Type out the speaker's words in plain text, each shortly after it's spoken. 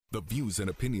The views and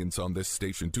opinions on this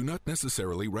station do not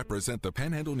necessarily represent the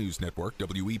Panhandle News Network,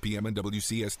 WEPM and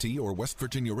WCST, or West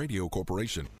Virginia Radio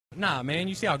Corporation. Nah, man,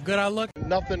 you see how good I look?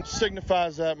 Nothing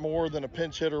signifies that more than a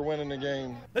pinch hitter winning the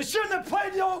game. They shouldn't have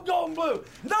played the old gold and blue.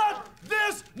 Not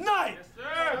this night. Yes,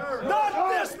 sir. Not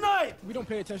this night. We don't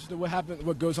pay attention to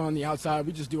what goes on the outside.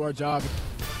 We just do our job.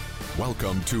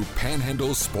 Welcome to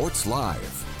Panhandle Sports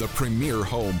Live, the premier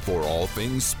home for all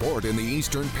things sport in the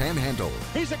Eastern Panhandle.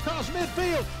 He's across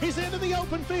midfield. He's into the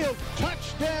open field.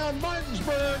 Touchdown,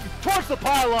 Martinsburg. Towards the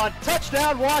pylon.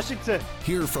 Touchdown, Washington.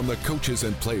 Hear from the coaches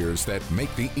and players that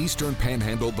make the Eastern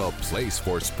Panhandle the place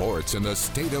for sports in the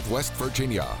state of West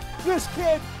Virginia. This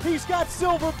kid, he's got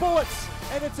silver bullets,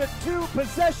 and it's a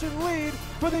 2-possession lead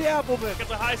for the Applemen.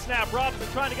 Gets a high snap.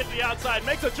 Robinson trying to get to the outside.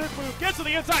 Makes a jerk move. Gets to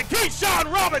the inside.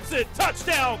 Keyshawn Robinson.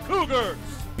 Touchdown, Cougars.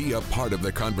 Be a part of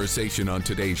the conversation on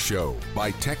today's show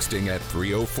by texting at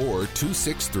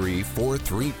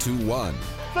 304-263-4321.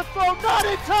 The throw not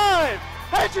in time.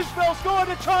 Hedgesville's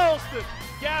going to Charleston.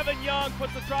 Gavin Young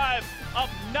puts the drive up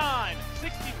 9,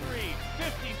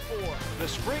 63-54. The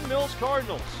Spring Mills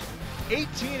Cardinals,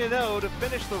 18-0 to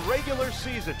finish the regular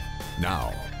season.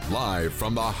 Now, live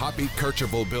from the Hoppy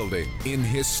Kercheval building in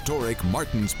historic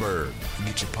Martinsburg.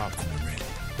 Get your popcorn ready.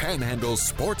 Panhandle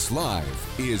Sports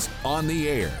Live is on the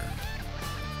air.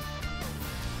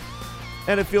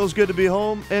 And it feels good to be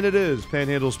home, and it is.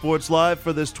 Panhandle Sports Live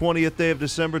for this 20th day of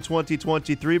December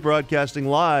 2023, broadcasting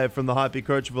live from the Hoppy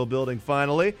Kercheval building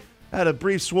finally. Had a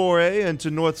brief soiree into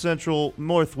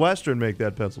northwestern, make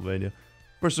that Pennsylvania,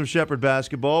 for some Shepherd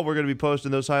basketball. We're going to be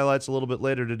posting those highlights a little bit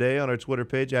later today on our Twitter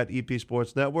page at EP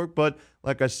Sports Network. But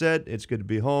like I said, it's good to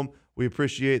be home. We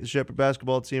appreciate the Shepherd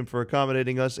basketball team for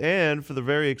accommodating us and for the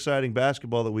very exciting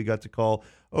basketball that we got to call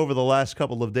over the last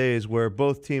couple of days, where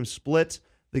both teams split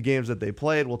the games that they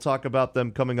played. We'll talk about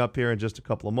them coming up here in just a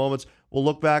couple of moments. We'll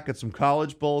look back at some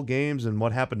College Bowl games and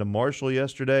what happened to Marshall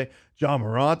yesterday. John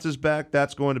Morant is back.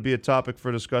 That's going to be a topic for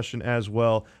discussion as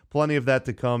well. Plenty of that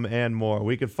to come and more.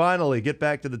 We can finally get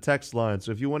back to the text line.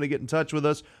 So if you want to get in touch with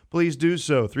us, please do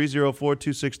so.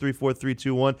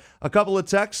 304-263-4321. A couple of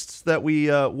texts that we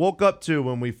woke up to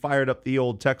when we fired up the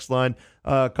old text line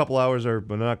not a couple hours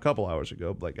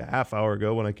ago, like a half hour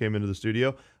ago when I came into the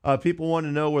studio. People want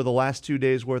to know where the last 2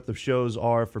 days worth of shows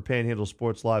are for Panhandle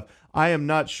Sports Live. I am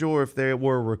not sure if they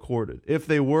were recorded. If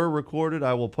they were recorded,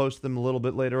 I will post them a little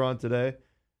bit later on today.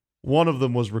 One of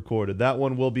them was recorded. That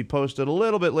one will be posted a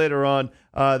little bit later on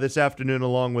this afternoon,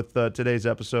 along with today's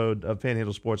episode of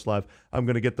Panhandle Sports Live. I'm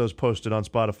going to get those posted on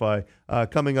Spotify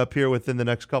coming up here within the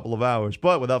next couple of hours.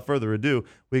 But without further ado,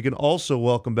 we can also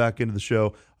welcome back into the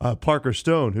show Parker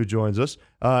Stone, who joins us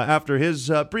after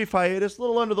his brief hiatus. A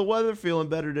little under the weather, feeling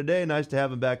better today. Nice to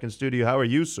have him back in studio. How are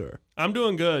you, sir? I'm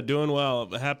doing good, doing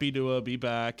well. Happy to be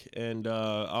back. And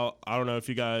I don't know if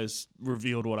you guys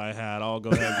revealed what I had. I'll go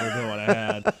ahead and reveal what I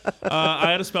had. I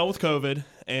had a spell with COVID,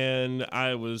 and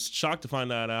I was shocked to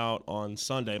find that out on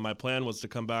Sunday. My plan was to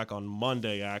come back on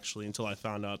Monday, actually, until I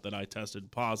found out that I tested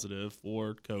positive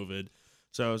for COVID.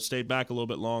 So I stayed back a little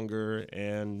bit longer,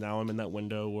 and now I'm in that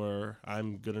window where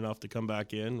I'm good enough to come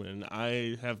back in, and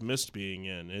I have missed being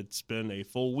in. It's been a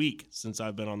full week since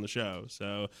I've been on the show.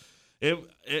 So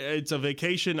it's a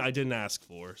vacation I didn't ask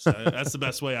for. So that's the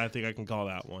best way I think I can call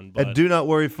that one. But and do not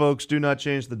worry, folks. Do not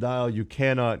change the dial. You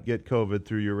cannot get COVID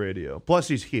through your radio. Plus,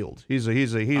 he's healed. He's a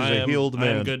healed man.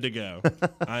 I am good to go.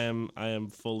 I am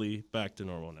fully back to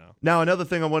normal now. Now, another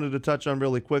thing I wanted to touch on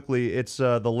really quickly, it's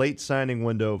the late signing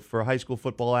window for high school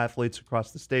football athletes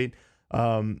across the state.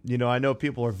 I know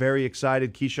people are very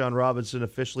excited. Keyshawn Robinson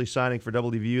officially signing for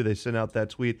WVU. They sent out that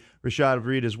tweet. Rashad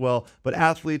Reed as well. But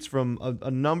athletes from a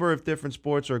number of different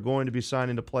sports are going to be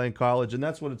signing to play in college, and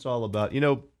that's what it's all about.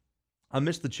 I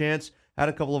missed the chance, had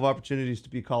a couple of opportunities to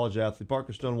be a college athlete.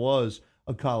 Parker Stone was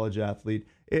a college athlete.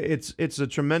 It's a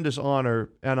tremendous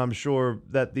honor, and I'm sure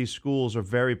that these schools are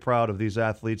very proud of these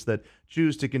athletes that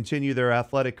choose to continue their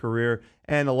athletic career.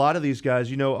 And a lot of these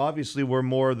guys, obviously we're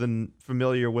more than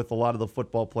familiar with a lot of the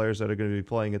football players that are going to be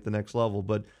playing at the next level.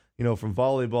 But, from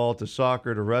volleyball to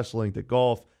soccer to wrestling to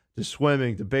golf to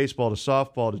swimming to baseball to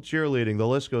softball to cheerleading, the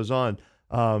list goes on.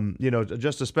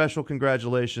 Just a special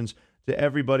congratulations to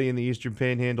everybody in the Eastern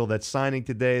Panhandle that's signing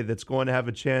today, that's going to have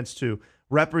a chance to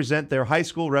represent their high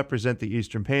school, represent the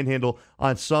Eastern Panhandle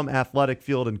on some athletic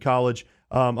field in college.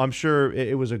 I'm sure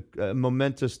it was a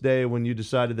momentous day when you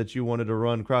decided that you wanted to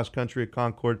run cross country at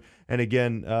Concord. And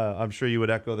again, I'm sure you would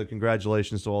echo the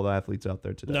congratulations to all the athletes out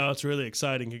there today. No, it's really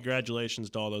exciting. Congratulations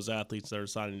to all those athletes that are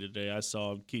signing today. I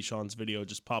saw Keyshawn's video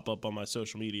just pop up on my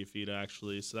social media feed,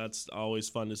 actually. So that's always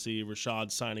fun to see.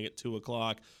 Rashad signing at 2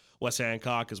 o'clock. Wes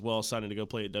Hancock as well, signing to go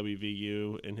play at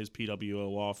WVU, and his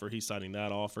PWO offer. He's signing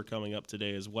that offer coming up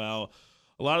today as well.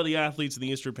 A lot of the athletes in the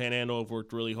Eastern Panhandle have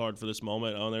worked really hard for this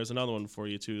moment. Oh, and there's another one for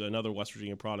you, too, another West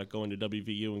Virginia product going to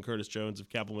WVU, and Curtis Jones of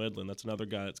Capitol Midland. That's another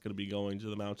guy that's going to be going to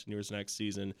the Mountaineers next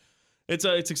season. It's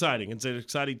exciting. It's an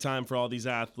exciting time for all these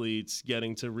athletes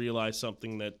getting to realize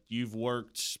something that you've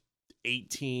worked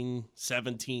 18,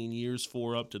 17 years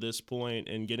for up to this point,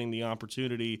 and getting the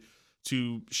opportunity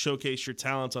to showcase your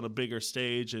talents on a bigger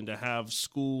stage, and to have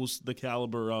schools the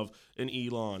caliber of an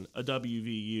Elon, a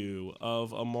WVU,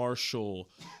 of a Marshall,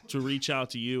 to reach out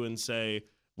to you and say,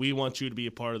 we want you to be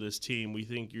a part of this team. We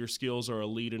think your skills are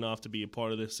elite enough to be a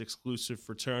part of this exclusive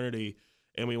fraternity,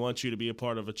 and we want you to be a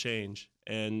part of a change.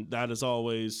 And that is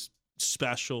always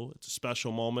special. It's a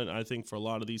special moment, I think, for a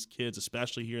lot of these kids,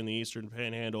 especially here in the Eastern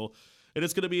Panhandle. And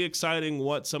it's going to be exciting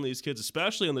what some of these kids,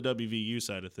 especially on the WVU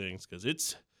side of things, because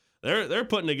they're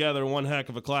putting together one heck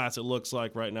of a class, it looks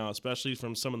like right now, especially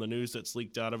from some of the news that's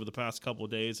leaked out over the past couple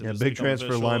of days. Yeah, big transfer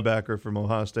linebacker from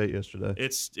Ohio State yesterday.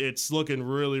 It's looking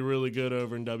really, really good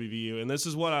over in WVU. And this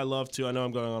is what I love, too. I know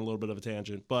I'm going on a little bit of a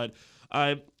tangent, but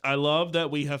I love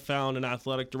that we have found an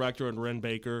athletic director in Ren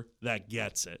Baker that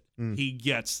gets it. He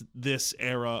gets this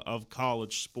era of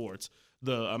college sports.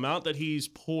 The amount that he's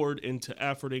poured into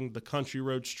efforting the Country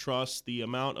Roads Trust, the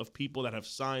amount of people that have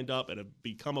signed up and have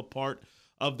become a part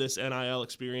of this NIL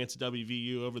experience at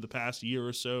WVU over the past year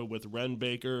or so, with Ren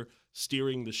Baker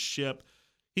steering the ship.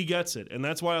 He gets it, and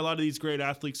that's why a lot of these great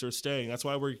athletes are staying. That's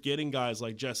why we're getting guys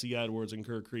like Jesse Edwards and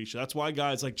Kirk Creech. That's why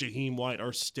guys like Jaheim White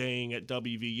are staying at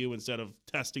WVU instead of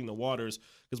testing the waters,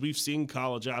 because we've seen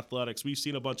college athletics. We've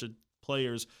seen a bunch of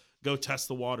players go test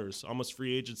the waters, almost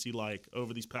free agency-like,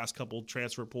 over these past couple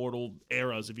transfer portal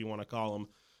eras, if you want to call them.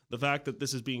 The fact that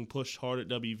this is being pushed hard at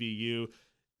WVU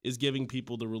is giving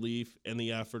people the relief and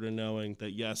the effort in knowing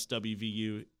that, yes,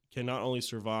 WVU can not only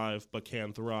survive but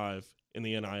can thrive in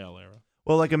the NIL era.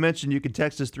 Well, like I mentioned, you can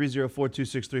text us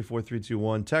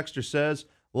 304-263-4321. Texter says,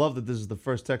 love that this is the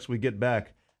first text we get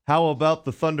back. How about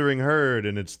the Thundering Herd?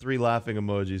 And it's 3 laughing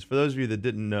emojis. For those of you that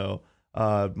didn't know,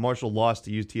 Marshall lost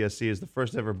to UTSC as the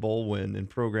first ever bowl win in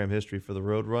program history for the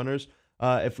Roadrunners.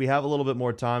 If we have a little bit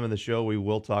more time in the show, we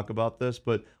will talk about this.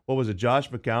 But what was it, Josh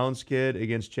McCown's kid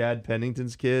against Chad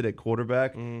Pennington's kid at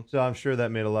quarterback? So I'm sure that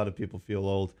made a lot of people feel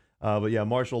old. But yeah,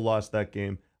 Marshall lost that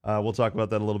game. We'll talk about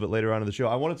that a little bit later on in the show.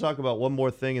 I want to talk about one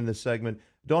more thing in this segment.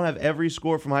 Don't have every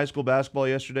score from high school basketball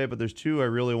yesterday, but there's 2 I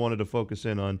really wanted to focus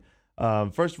in on.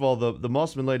 First of all, the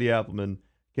Musselman Lady Applemen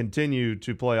continue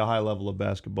to play a high level of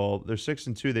basketball. They're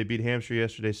 6-2. They beat Hampshire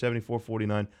yesterday,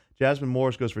 74-49. Jasmine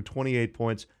Morris goes for 28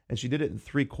 points, and she did it in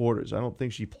 3 quarters. I don't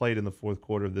think she played in the 4th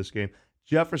quarter of this game.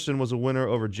 Jefferson was a winner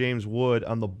over James Wood.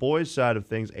 On the boys' side of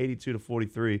things,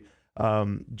 82-43.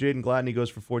 Jaden Gladney goes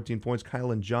for 14 points.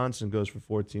 Kylan Johnson goes for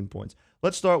 14 points.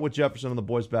 Let's start with Jefferson on the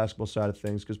boys' basketball side of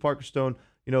things, because Parker Stone,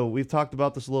 we've talked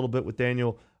about this a little bit with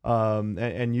Daniel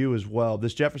and you as well.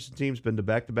 This Jefferson team's been to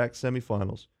back-to-back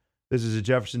semifinals. This is a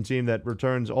Jefferson team that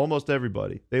returns almost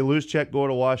everybody. They lose Chet Gore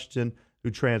to Washington, who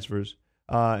transfers.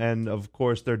 And, of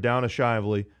course, they're down a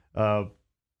Shively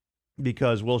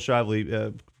because Will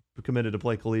Shively committed to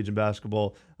play collegiate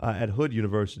basketball at Hood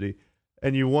University.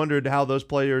 And you wondered how those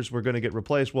players were going to get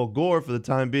replaced. Well, Gore, for the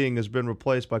time being, has been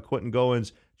replaced by Quentin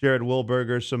Goins, Jared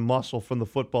Wilberger, some muscle from the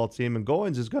football team. And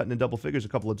Goins has gotten in double figures a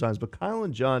couple of times. But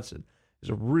Kylan Johnson is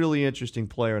a really interesting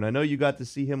player. And I know you got to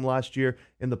see him last year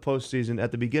in the postseason.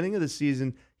 At the beginning of the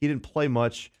season, he didn't play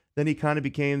much. Then he kind of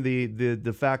became the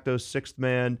de facto 6th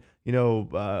man.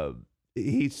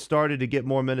 He started to get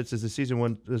more minutes as the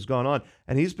season has gone on.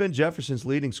 And he's been Jefferson's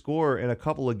leading scorer in a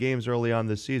couple of games early on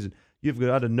this season. You've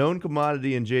got a known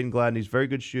commodity in Jaden Gladney. He's a very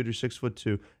good shooter, 6'2".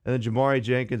 And then Jamari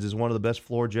Jenkins is one of the best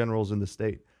floor generals in the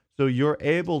state. So you're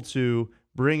able to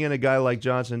bring in a guy like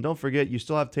Johnson. Don't forget, you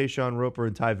still have Tayshawn Roper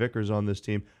and Ty Vickers on this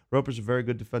team. Roper's a very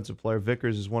good defensive player.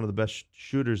 Vickers is one of the best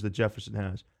shooters that Jefferson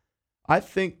has. I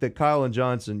think that Kylan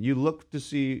Johnson, you look to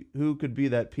see who could be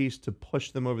that piece to push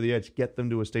them over the edge, get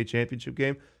them to a state championship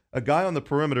game. A guy on the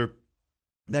perimeter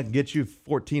that can get you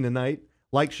 14 a night,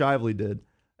 like Shively did,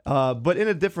 but in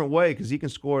a different way because he can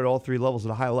score at all 3 levels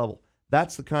at a high level.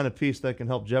 That's the kind of piece that can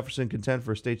help Jefferson contend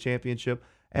for a state championship.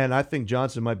 And I think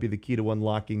Johnson might be the key to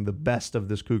unlocking the best of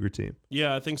this Cougar team.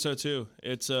 Yeah, I think so too.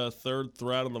 It's a third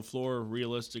threat on the floor,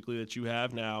 realistically, that you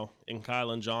have now in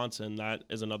Kylan Johnson. That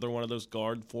is another one of those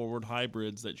guard-forward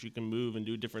hybrids that you can move and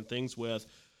do different things with.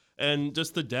 And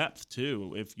just the depth,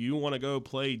 too. If you want to go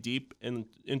play deep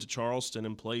into Charleston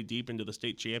and play deep into the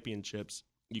state championships,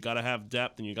 you got to have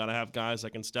depth, and you got to have guys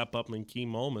that can step up in key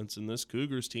moments. And this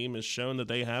Cougars team has shown that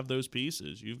they have those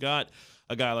pieces. You've got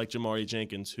a guy like Jamari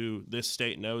Jenkins, who this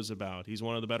state knows about. He's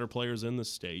one of the better players in the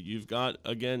state. You've got,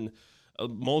 again, a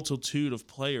multitude of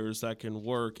players that can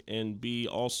work and be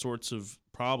all sorts of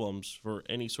problems for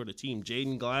any sort of team.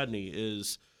 Jaden Gladney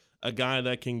is a guy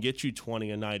that can get you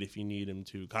 20 a night if you need him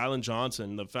to. Kylan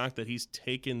Johnson, the fact that he's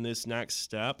taken this next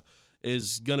step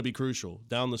is going to be crucial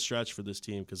down the stretch for this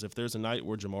team, because if there's a night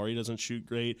where Jamari doesn't shoot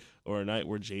great, or a night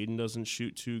where Jaden doesn't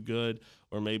shoot too good,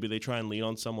 or maybe they try and lean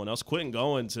on someone else. Quentin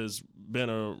Goins has been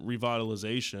a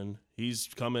revitalization. He's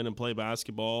come in and played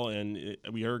basketball, and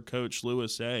we heard Coach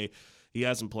Lewis say he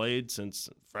hasn't played since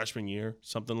freshman year,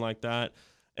 something like that.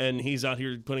 And he's out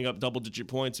here putting up double-digit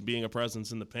points and being a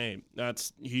presence in the paint.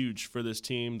 That's huge for this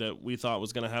team that we thought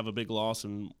was going to have a big loss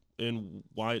in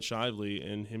Wyatt Shively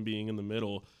and him being in the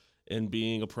middle and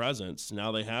being a presence.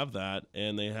 Now they have that,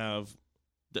 and they have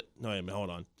hold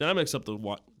on. Did I mix up the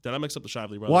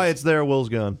Shively brothers? Wyatt's there, Will's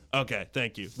gone. Okay,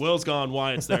 thank you. Will's gone,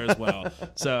 Wyatt's there as well.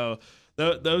 So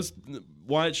those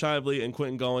Wyatt Shively and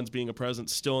Quentin Goins being a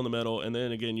presence still in the middle, and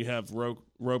then again you have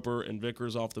Roper and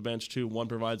Vickers off the bench too. One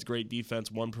provides great defense,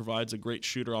 one provides a great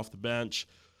shooter off the bench.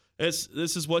 This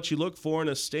is what you look for in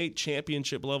a state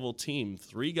championship level team.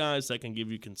 3 guys that can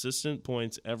give you consistent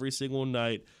points every single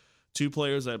night. 2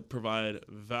 players that provide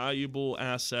valuable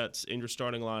assets in your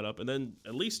starting lineup, and then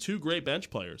at least 2 great bench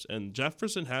players. And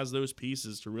Jefferson has those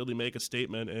pieces to really make a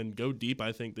statement and go deep,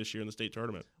 I think, this year in the state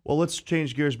tournament. Well, let's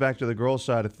change gears back to the girls'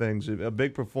 side of things. A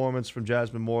big performance from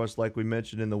Jasmine Morris, like we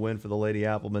mentioned in the win for the Lady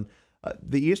Applemen.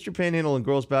 The Eastern Panhandle in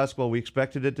girls basketball, we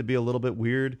expected it to be a little bit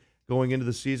weird going into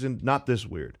the season. Not this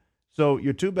weird. So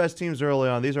your 2 best teams early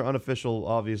on, these are unofficial,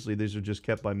 obviously. These are just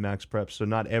kept by Max Prep, so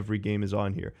not every game is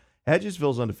on here.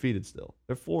 Hedgesville's undefeated still.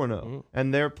 They're 4-0,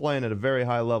 and they're playing at a very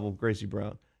high level, Gracie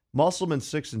Brown. Musselman's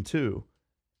 6-2.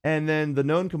 And then the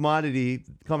known commodity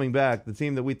coming back, the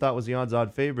team that we thought was the odds-on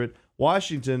favorite,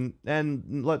 Washington,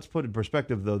 and let's put it in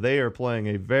perspective, though, they are playing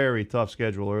a very tough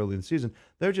schedule early in the season.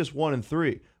 They're just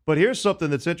 1-3. But here's something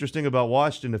that's interesting about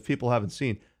Washington if people haven't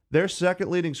seen. Their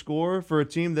second leading scorer for a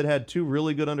team that had 2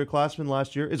 really good underclassmen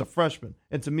last year is a freshman,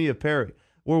 and Tamia Perry.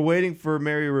 We're waiting for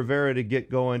Mary Rivera to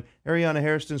get going. Ariana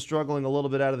Hairston struggling a little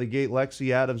bit out of the gate. Lexi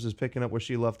Adams is picking up where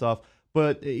she left off.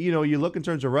 But, you look in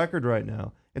terms of record right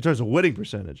now, in terms of winning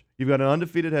percentage. You've got an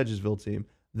undefeated Hedgesville team.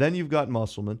 Then you've got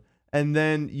Musselman. And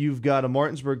then you've got a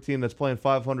Martinsburg team that's playing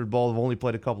 500 ball. They've only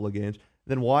played a couple of games.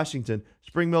 Then Washington.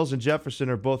 Spring Mills and Jefferson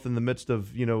are both in the midst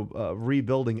of,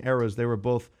 rebuilding eras. They were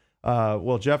both,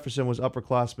 Jefferson was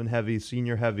upperclassman heavy,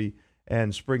 senior heavy.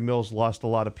 And Spring Mills lost a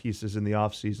lot of pieces in the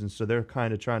offseason, so they're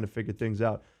kind of trying to figure things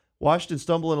out. Washington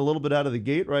stumbling a little bit out of the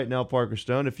gate right now, Parker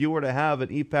Stone. If you were to have an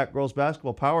EPAC girls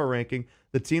basketball power ranking,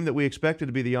 the team that we expected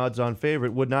to be the odds-on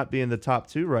favorite would not be in the top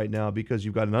 2 right now, because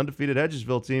you've got an undefeated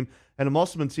Hedgesville team and a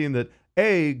Musselman team that,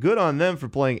 good on them for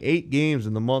playing 8 games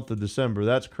in the month of December.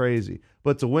 That's crazy.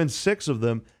 But to win 6 of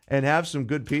them and have some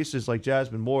good pieces like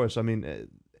Jasmine Morris,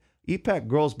 EPAC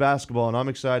girls basketball, and I'm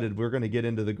excited. We're going to get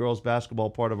into the girls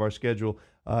basketball part of our schedule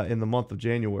in the month of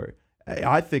January.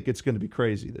 I think it's going to be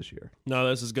crazy this year. No,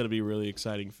 this is going to be a really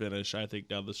exciting finish, I think,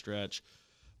 down the stretch.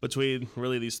 Between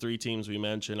really these 3 teams we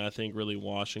mentioned, I think really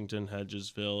Washington,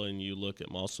 Hedgesville, and you look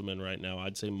at Musselman right now,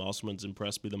 I'd say Musselman's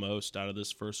impressed me the most out of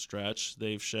this first stretch.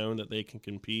 They've shown that they can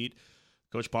compete.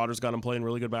 Coach Potter's got him playing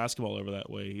really good basketball over that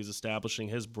way. He's establishing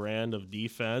his brand of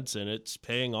defense, and it's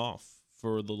paying off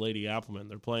for the Lady Applemen.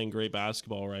 They're playing great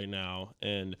basketball right now.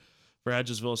 And for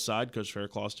Hedgesville's side, Coach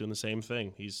Fairclough's doing the same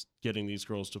thing. He's getting these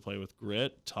girls to play with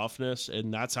grit, toughness,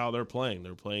 and that's how they're playing.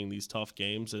 They're playing these tough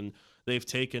games, and they've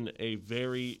taken a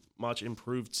very much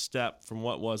improved step from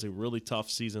what was a really tough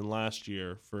season last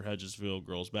year for Hedgesville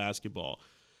girls basketball.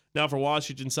 Now, for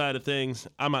Washington side of things,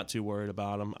 I'm not too worried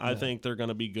about them. I think they're going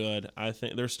to be good. I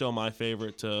think they're still my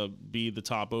favorite to be the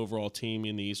top overall team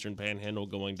in the Eastern Panhandle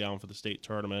going down for the state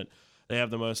tournament. They have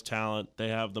the most talent. They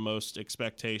have the most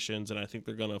expectations, and I think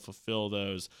they're going to fulfill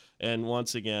those. And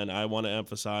once again, I want to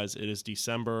emphasize it is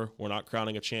December. We're not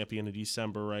crowning a champion in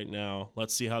December right now.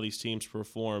 Let's see how these teams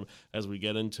perform as we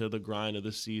get into the grind of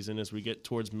the season, as we get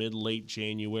towards mid-late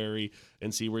January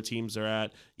and see where teams are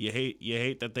at. You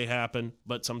hate that they happen,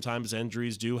 but sometimes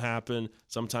injuries do happen.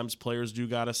 Sometimes players do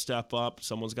got to step up.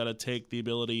 Someone's got to take the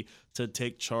ability to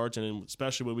take charge, and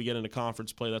especially when we get into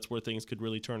conference play, that's where things could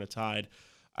really turn a tide.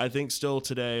 I think still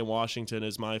today, Washington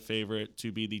is my favorite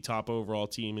to be the top overall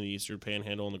team in the Eastern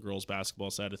Panhandle on the girls basketball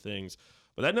side of things.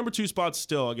 But that number 2 spot's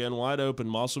still, again, wide open.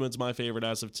 Musselman's my favorite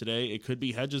as of today. It could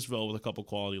be Hedgesville with a couple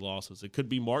quality losses. It could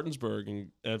be Martinsburg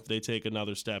and if they take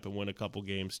another step and win a couple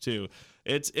games too.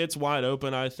 It's wide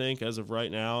open, I think, as of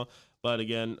right now. But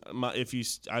again,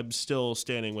 I'm still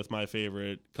standing with my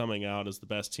favorite coming out as the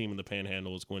best team in the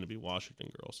Panhandle is going to be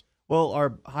Washington girls. Well,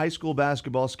 our high school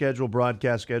basketball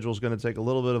broadcast schedule is going to take a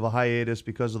little bit of a hiatus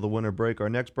because of the winter break. Our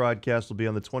next broadcast will be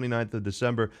on the 29th of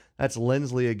December. That's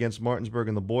Lindsley against Martinsburg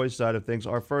on the boys' side of things.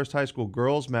 Our first high school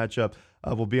girls matchup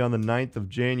will be on the 9th of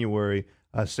January.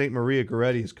 St. Maria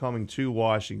Goretti is coming to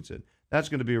Washington. That's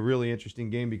going to be a really interesting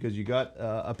game because you got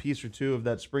a piece or two of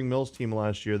that Spring Mills team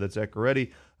last year that's at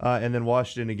Goretti, and then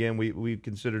Washington, again, we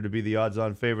consider to be the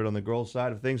odds-on favorite on the girls'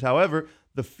 side of things. However,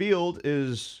 the field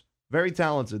is very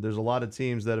talented. There's a lot of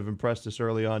teams that have impressed us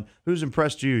early on. Who's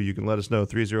impressed you? You can let us know,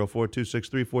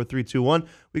 304-263-4321.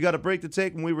 We got a break to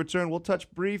take. When we return, we'll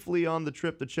touch briefly on the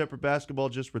trip that Shepherd basketball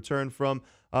just returned from.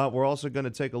 We're also going to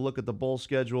take a look at the bowl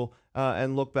schedule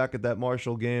and look back at that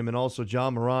Marshall game, and also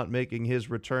John Morant making his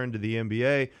return to the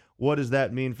NBA. What does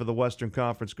that mean for the Western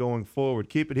Conference going forward?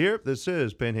 Keep it here. This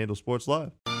is Panhandle Sports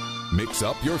Live. Mix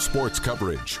up your sports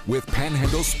coverage with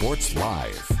Panhandle Sports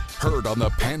Live. Heard on the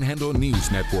Panhandle News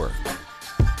Network.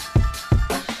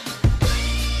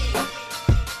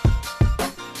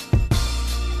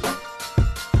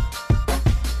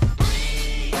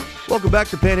 Welcome back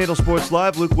to Panhandle Sports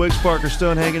Live. Luke Wiggs, Parker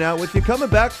Stone hanging out with you. Coming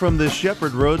back from this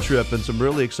Shepherd road trip and some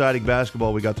really exciting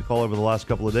basketball we got to call over the last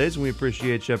couple of days, and we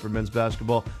appreciate Shepherd men's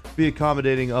basketball be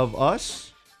accommodating of us.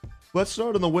 Let's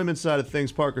start on the women's side of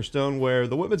things, Parker Stone, where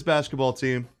the women's basketball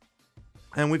team,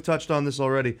 and we've touched on this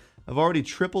already, have already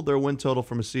tripled their win total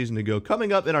from a season ago.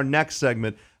 Coming up in our next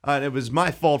segment, and it was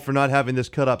my fault for not having this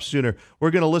cut up sooner,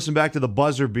 we're going to listen back to the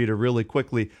buzzer beater really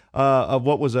quickly of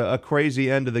what was a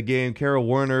crazy end of the game. Kara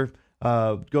Werner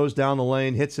goes down the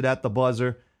lane, hits it at the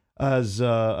buzzer. As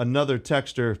another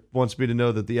texter wants me to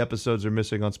know that the episodes are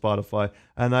missing on Spotify,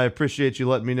 and I appreciate you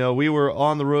letting me know. We were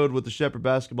on the road with the Shepherd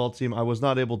basketball team. I was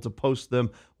not able to post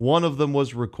them. One of them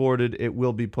was recorded. It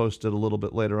will be posted a little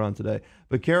bit later on today.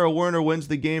 But Kara Werner wins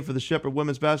the game for the Shepherd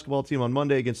women's basketball team on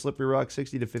Monday against Slippery Rock,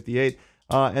 60-58.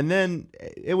 And then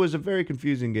it was a very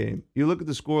confusing game. You look at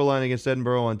the scoreline against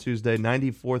Edinburgh on Tuesday,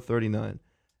 94-39.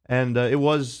 And it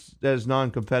was as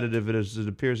non-competitive as it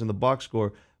appears in the box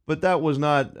score. But that was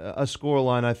not a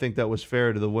scoreline I think that was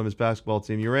fair to the women's basketball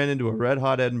team. You ran into a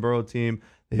red-hot Edinburgh team.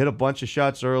 They hit a bunch of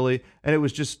shots early, and it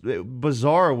was just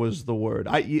bizarre was the word.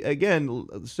 Again,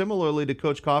 similarly to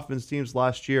Coach Kaufman's teams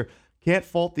last year, can't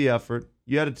fault the effort.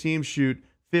 You had a team shoot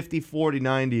 50, 40,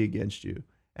 90 against you,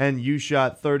 and you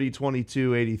shot 30,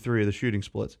 22, 83 of the shooting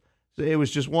splits. So it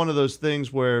was just one of those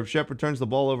things where Shepherd turns the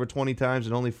ball over 20 times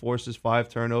and only forces 5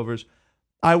 turnovers.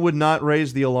 I would not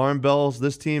raise the alarm bells.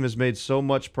 This team has made so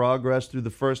much progress through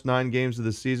the first 9 games of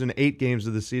the season, 8 games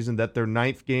of the season, that their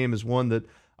 9th game is one that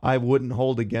I wouldn't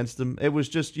hold against them. It was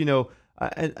just,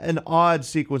 an odd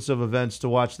sequence of events to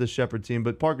watch this Shepherd team.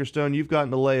 But Parker Stone, you've gotten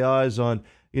to lay eyes on,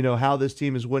 how this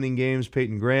team is winning games.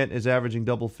 Peyton Grant is averaging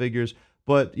double figures.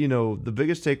 But, the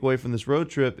biggest takeaway from this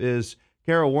road trip is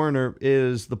Kara Werner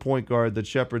is the point guard that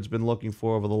Shepherd's been looking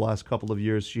for over the last couple of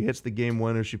years. She hits the game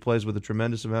winner. She plays with a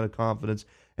tremendous amount of confidence.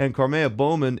 And Carmea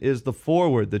Bowman is the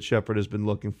forward that Shepherd has been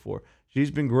looking for.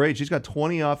 She's been great. She's got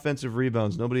 20 offensive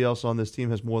rebounds. Nobody else on this team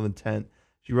has more than 10.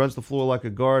 She runs the floor like a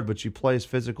guard, but she plays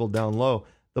physical down low.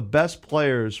 The best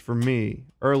players for me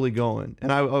early going,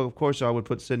 and I would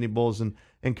put Sydney Bowles and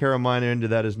Kara Miner into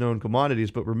that as known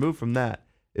commodities, but removed from that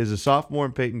is a sophomore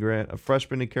in Peyton Grant, a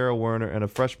freshman in Kara Werner, and a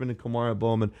freshman in Kamara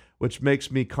Bowman, which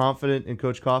makes me confident in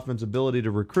Coach Kaufman's ability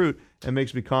to recruit and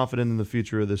makes me confident in the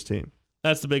future of this team.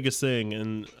 That's the biggest thing,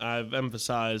 and I've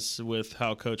emphasized with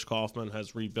how Coach Kaufman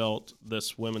has rebuilt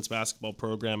this women's basketball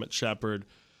program at Shepherd.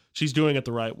 She's doing it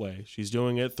the right way. She's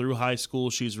doing it through high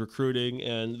school. She's recruiting,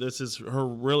 and this is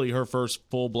her first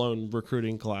full-blown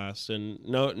recruiting class. And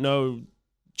no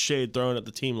shade thrown at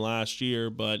the team last year,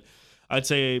 but I'd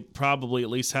say probably at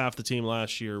least half the team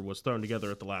last year was thrown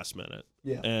together at the last minute.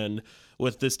 Yeah. And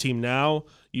with this team now,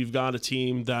 you've got a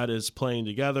team that is playing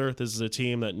together. This is a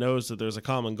team that knows that there's a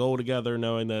common goal together,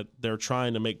 knowing that they're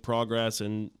trying to make progress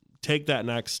and take that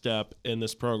next step in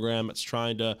this program. It's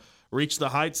trying to reach the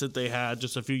heights that they had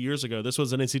just a few years ago. This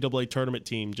was an NCAA tournament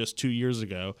team just 2 years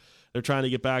ago. They're trying to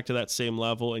get back to that same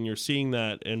level, and you're seeing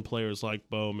that in players like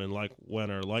Bowman, like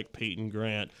Wenner, like Peyton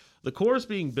Grant. The core is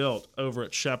being built over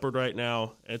at Shepherd right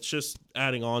now. It's just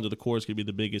adding on to the core is going to be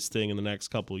the biggest thing in the next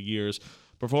couple of years.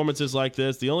 Performances like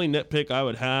this, the only nitpick I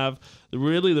would have,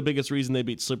 Really, the biggest reason they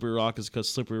beat Slippery Rock is because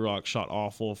Slippery Rock shot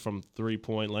awful from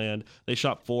three-point land. They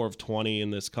shot 4 of 20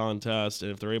 in this contest,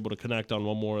 and if they're able to connect on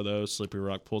one more of those, Slippery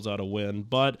Rock pulls out a win.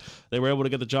 But they were able to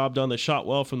get the job done. They shot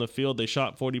well from the field. They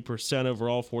shot 40%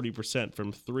 overall, 40%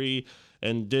 from three,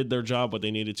 and did their job what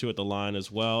they needed to at the line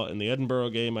as well. In the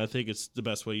Edinboro game, I think it's the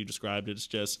best way you described it. It's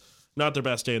just not their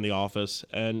best day in the office,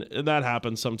 and that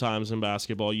happens sometimes in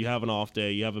basketball. You have an off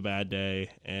day, you have a bad day,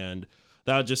 and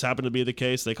that just happened to be the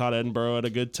case. They caught Edinboro at a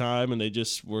good time, and they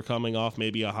just were coming off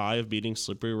maybe a high of beating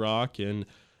Slippery Rock, and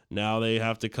now they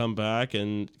have to come back.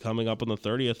 And coming up on the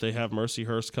 30th, they have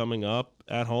Mercyhurst coming up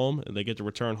at home, and they get to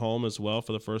return home as well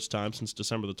for the first time since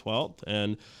December the 12th,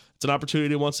 and it's an opportunity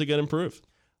to once again improve.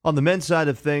 On the men's side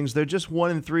of things, they're just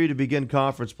 1-3 to begin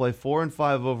conference play,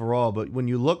 4-5 overall. But when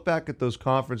you look back at those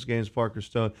conference games, Parker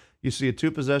Stone, you see a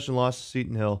 2-possession loss to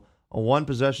Seton Hill, a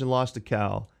 1-possession loss to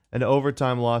Cal, an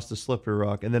overtime loss to Slippery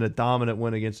Rock, and then a dominant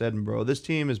win against Edinboro. This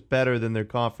team is better than their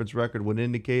conference record would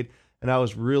indicate, and I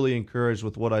was really encouraged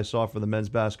with what I saw for the men's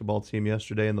basketball team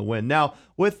yesterday in the win. Now,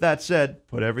 with that said,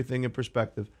 put everything in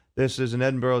perspective. This is an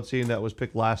Edinboro team that was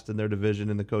picked last in their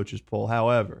division in the coaches' poll.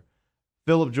 However,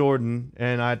 Philip Jordan,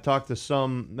 and I talked to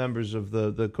some members of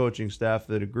the coaching staff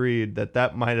that agreed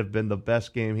that might have been the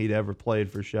best game he'd ever played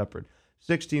for Shepherd.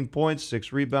 16 points,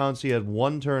 6 rebounds. He had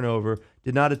 1 turnover,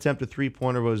 did not attempt a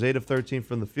three-pointer, but was 8 of 13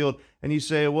 from the field. And you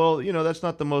say, well, that's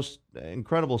not the most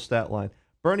incredible stat line.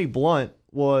 Bernie Blunt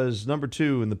was number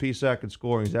 2 in the PSAC in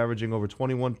scoring. He's averaging over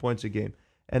 21 points a game.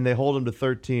 And they hold him to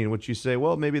 13, which you say,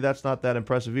 well, maybe that's not that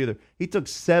impressive either. He took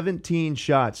 17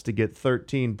 shots to get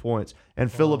 13 points,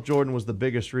 and Philip Jordan was the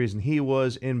biggest reason. He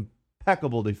was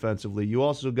impeccable defensively. You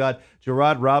also got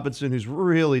Gerard Robinson, who's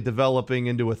really developing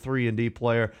into a 3-and-D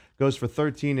player, goes for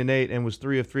 13 and 8 and was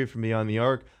 3 of 3 from beyond the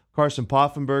arc. Carson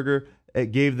Poffenberger,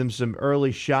 it gave them some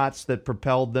early shots that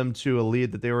propelled them to a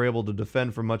lead that they were able to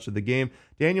defend for much of the game.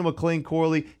 Daniel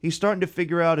McLean-Corley, he's starting to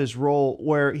figure out his role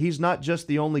where he's not just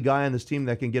the only guy on this team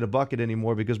that can get a bucket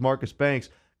anymore, because Marcus Banks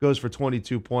goes for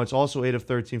 22 points, also 8 of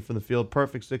 13 from the field,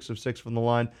 perfect 6 of 6 from the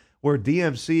line, where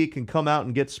DMC can come out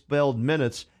and get spelled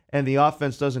minutes and the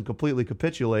offense doesn't completely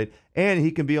capitulate, and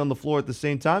he can be on the floor at the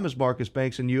same time as Marcus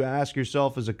Banks. And you ask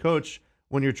yourself as a coach,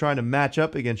 when you're trying to match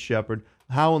up against Shepherd,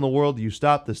 how in the world do you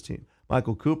stop this team?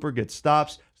 Michael Cooper gets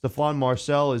stops. Stephon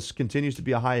Marcel continues to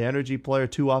be a high-energy player,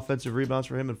 2 offensive rebounds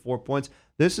for him and 4 points.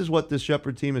 This is what this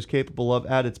Shepherd team is capable of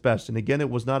at its best. And again, it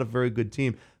was not a very good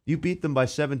team. You beat them by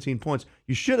 17 points.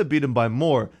 You should have beat them by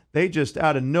more. They just,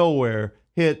 out of nowhere,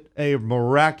 hit a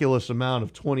miraculous amount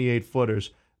of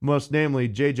 28-footers, most namely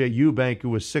J.J. Eubank, who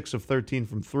was 6 of 13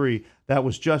 from 3. That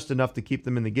was just enough to keep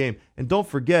them in the game. And don't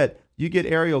forget, you get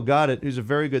Ariel Goddard, who's a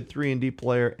very good 3-and-D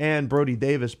player, and Brody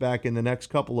Davis back in the next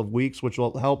couple of weeks, which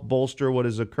will help bolster what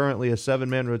is currently a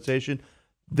 7-man rotation.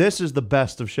 This is the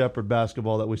best of Shepherd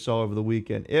basketball that we saw over the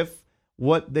weekend. If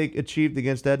what they achieved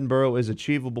against Edinboro is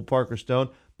achievable, Parker Stone,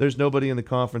 there's nobody in the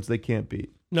conference they can't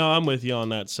beat. No, I'm with you on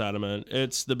that sentiment.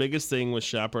 It's the biggest thing with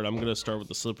Shepherd. I'm going to start with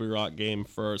the Slippery Rock game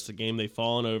first, the game they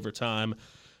fall in overtime.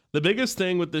 The biggest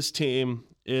thing with this team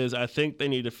is I think they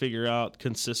need to figure out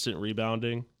consistent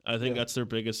rebounding. I think that's their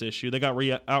biggest issue. They got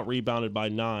out-rebounded by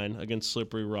 9 against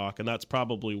Slippery Rock, and that's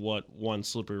probably what won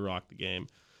Slippery Rock the game.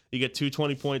 You get 2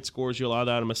 20-point scores. You allow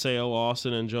that to Maceo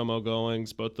Lawson and Jomo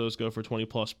Goings. Both those go for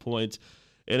 20-plus points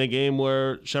in a game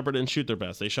where Shepherd didn't shoot their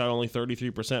best. They shot only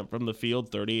 33% from the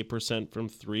field, 38% from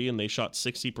 3, and they shot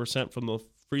 60% from the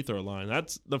free throw line.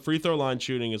 That's the free throw line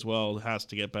shooting as well has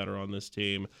to get better on this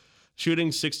team. Shooting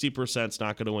 60% is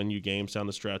not going to win you games down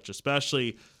the stretch,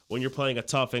 especially when you're playing a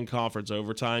tough in-conference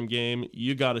overtime game.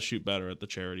 You got to shoot better at the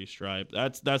charity stripe.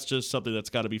 That's just something that's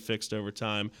got to be fixed over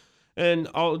time. And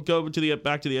I'll go to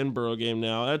back to the Edinboro game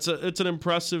now. It's an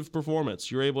impressive performance.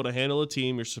 You're able to handle a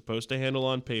team you're supposed to handle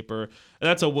on paper, and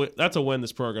that's a win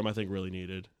this program I think really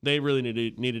needed. They really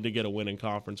needed to get a win in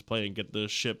conference play and get the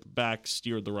ship back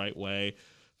steered the right way.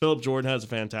 Philip Jordan has a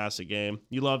fantastic game.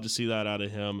 You love to see that out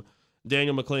of him.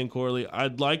 Daniel McLean-Corley,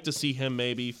 I'd like to see him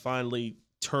maybe finally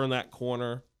turn that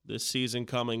corner this season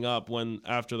coming up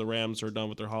after the Rams are done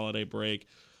with their holiday break.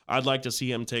 I'd like to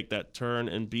see him take that turn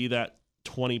and be that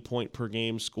 20-point per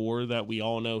game scorer that we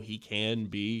all know he can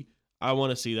be. I want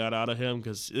to see that out of him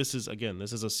because this is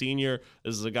a senior.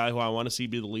 This is a guy who I want to see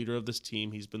be the leader of this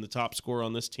team. He's been the top scorer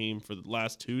on this team for the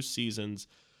last 2 seasons.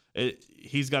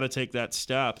 He's got to take that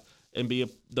step and be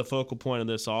the focal point of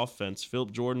this offense.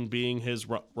 Philip Jordan being his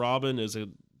Robin is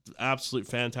an absolute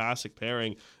fantastic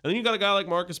pairing. And then you got a guy like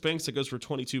Marcus Banks that goes for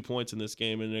 22 points in this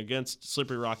game. And against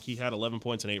Slippery Rock, he had 11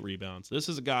 points and 8 rebounds. This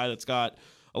is a guy that's got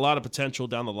a lot of potential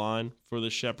down the line for the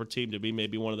Shepherd team to be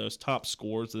maybe one of those top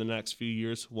scorers in the next few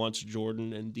years once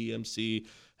Jordan and DMC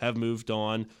have moved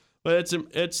on. But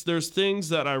there's things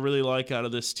that I really like out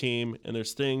of this team, and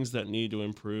there's things that need to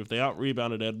improve. They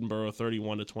out-rebounded Edinboro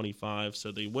 31-25,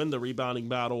 so they win the rebounding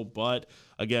battle, but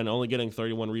again, only getting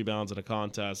 31 rebounds in a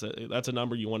contest, that's a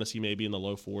number you want to see maybe in the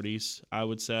low 40s, I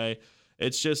would say.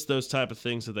 It's just those type of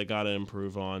things that they got to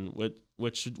improve on,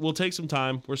 which will take some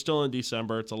time. We're still in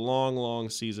December. It's a long, long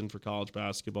season for college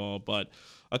basketball, but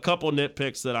a couple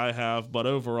nitpicks that I have. But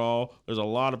overall, there's a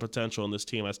lot of potential in this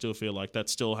team. I still feel like that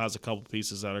still has a couple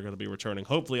pieces that are going to be returning,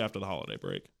 hopefully after the holiday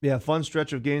break. Yeah, fun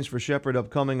stretch of games for Shepherd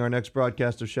upcoming. Our next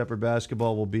broadcast of Shepherd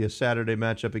basketball will be a Saturday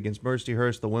matchup against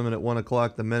Mercyhurst. The women at 1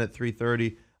 o'clock, the men at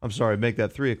 3:30. I'm sorry, make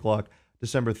that 3 o'clock.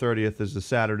 December 30th is the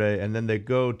Saturday, and then they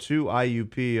go to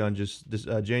IUP on just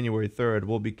January 3rd.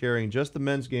 We'll be carrying just the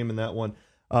men's game in that one,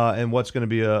 and what's going to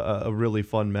be a really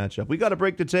fun matchup. We got a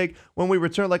break to take. When we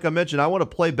return, like I mentioned, I want to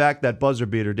play back that buzzer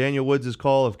beater. Daniel Woods'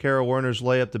 call of Kara Werner's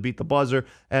layup to beat the buzzer,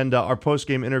 and our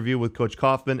post-game interview with Coach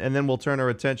Kaufman, and then we'll turn our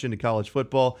attention to college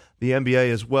football, the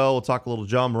NBA as well. We'll talk a little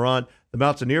John Morant. The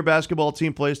Mountaineer basketball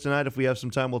team plays tonight. If we have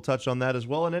some time, we'll touch on that as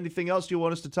well. And anything else you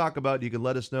want us to talk about, you can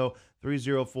let us know.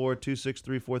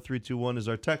 304-263-4321 is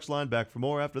our text line. Back for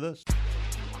more after this.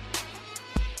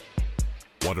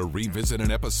 Want to revisit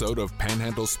an episode of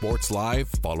Panhandle Sports Live?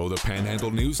 Follow the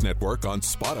Panhandle News Network on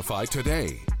Spotify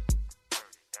today.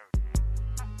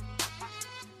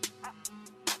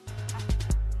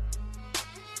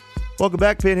 Welcome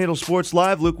back, Panhandle Sports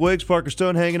Live. Luke Wiggs, Parker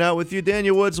Stone hanging out with you.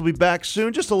 Daniel Woods will be back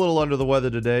soon. Just a little under the weather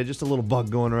today. Just a little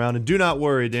bug going around. And do not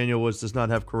worry, Daniel Woods does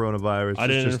not have coronavirus. I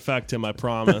didn't infect him, I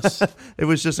promise. It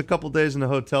was just a couple days in the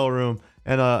hotel room,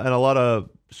 and a lot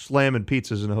of slamming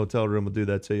pizzas in the hotel room will do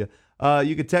that to you.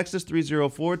 You can text us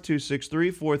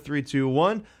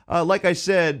 304-263-4321. Like I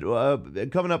said,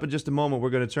 coming up in just a moment,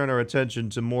 we're going to turn our attention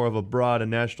to more of a broad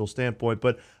and national standpoint.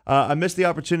 But I missed the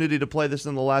opportunity to play this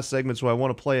in the last segment, so I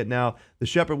want to play it now. The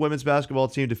Shepherd women's basketball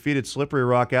team defeated Slippery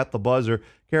Rock at the buzzer.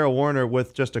 Kara Werner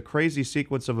with just a crazy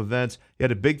sequence of events. He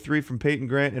had a big three from Peyton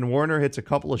Grant, and Werner hits a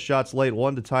couple of shots late,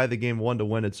 one to tie the game, one to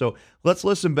win it. So let's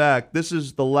listen back. This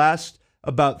is the last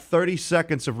about 30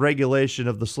 seconds of regulation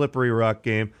of the Slippery Rock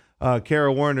game.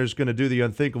 Kara Werner's going to do the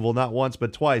unthinkable not once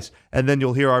but twice, and then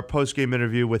you'll hear our post-game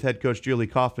interview with head coach Julie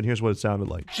Kaufman. Here's what it sounded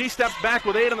like. She steps back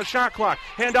with 8 on the shot clock.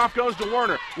 Handoff goes to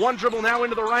Werner. One dribble now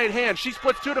into the right hand. She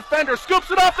splits 2 defenders, scoops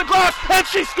it off the glass, and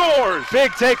she scores!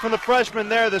 Big take from the freshman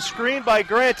there. The screen by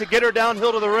Grant to get her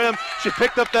downhill to the rim. She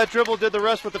picked up that dribble, did the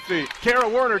rest with the feet. Kara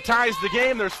Werner ties the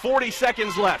game. There's 40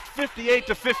 seconds left,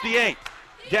 58-58.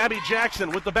 Gabby Jackson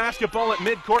with the basketball at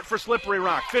midcourt for Slippery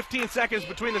Rock. 15 seconds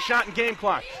between the shot and game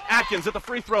clock. Atkins at the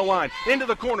free throw line. Into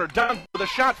the corner. Down with a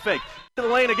shot fake. To the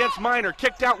lane against Minor.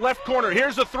 Kicked out left corner.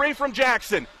 Here's a three from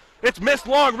Jackson. It's missed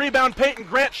long. Rebound Peyton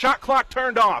Grant. Shot clock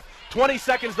turned off. 20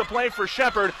 seconds to play for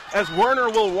Shepherd as Werner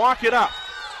will walk it up.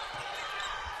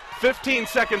 15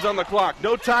 seconds on the clock.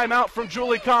 No timeout from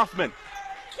Julie Kaufman.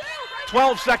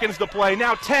 12 seconds to play.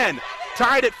 Now 10.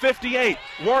 Tied at 58.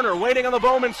 Werner waiting on the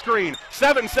Bowman screen.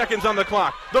 7 seconds on the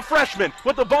clock. The freshman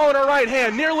with the ball in her right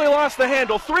hand. Nearly lost the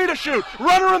handle. 3 to shoot.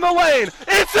 Runner in the lane.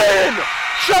 It's in!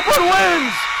 Shepherd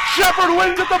wins! Shepherd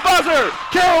wins at the buzzer.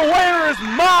 Kara Werner is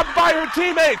mobbed by her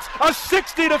teammates. A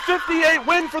 60-58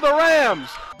 win for the Rams.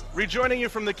 Rejoining you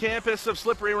from the campus of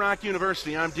Slippery Rock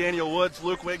University, I'm Daniel Woods,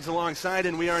 Luke Wiggs alongside,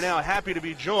 and we are now happy to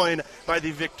be joined by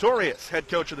the victorious head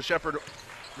coach of the Shepherd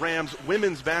Rams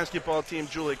women's basketball team,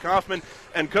 Julie Kaufman.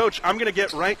 And, Coach, I'm going to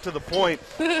get right to the point.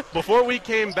 Before we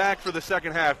came back for the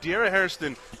second half, De'Ara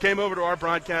Hairston came over to our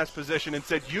broadcast position and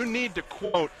said, you need to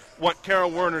quote what Kara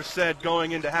Werner said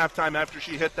going into halftime after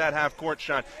she hit that half-court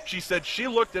shot. She said she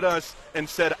looked at us and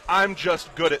said, I'm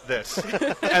just good at this.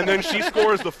 And then she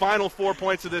scores the final 4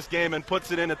 points of this game and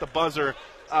puts it in at the buzzer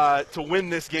to win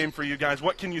this game for you guys.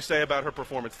 What can you say about her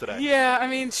performance today? Yeah, I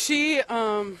mean, she,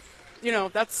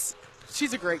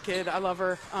 she's a great kid. I love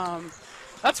her.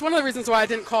 That's one of the reasons why I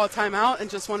didn't call a timeout and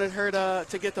just wanted her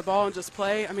to get the ball and just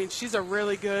play. I mean, she's a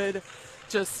really good,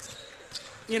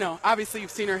 obviously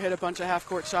you've seen her hit a bunch of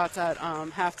half-court shots at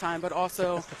halftime, but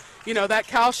also, that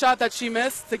Cal shot that she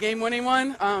missed, the game-winning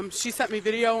one, she sent me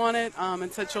video on it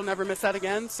and said she'll never miss that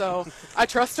again. So I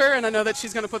trust her, and I know that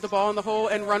she's going to put the ball in the hole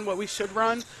and run what we should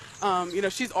run.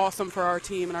 She's awesome for our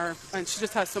team, and she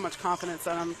just has so much confidence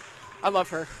that I love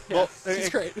her. Yeah, well, she's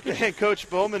great. And Coach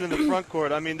Bowman in the front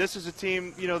court, I mean, this is a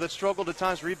team, that struggled at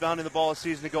times rebounding the ball this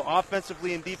season to go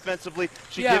offensively and defensively.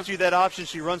 She gives you that option.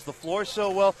 She runs the floor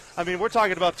so well. I mean, we're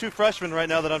talking about 2 freshmen right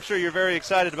now that I'm sure you're very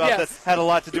excited about that had a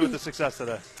lot to do with the success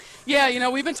today. Yeah,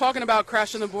 we've been talking about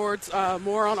crashing the boards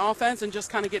more on offense and just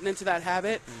kind of getting into that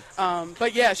habit.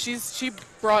 But yeah, she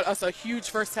brought us a huge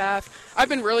first half. I've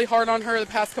been really hard on her the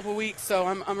past couple weeks, so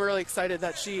I'm really excited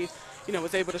that she,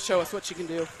 was able to show us what she can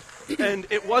do. And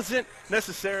it wasn't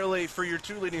necessarily for your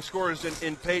two leading scorers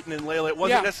in Peyton and Layla. It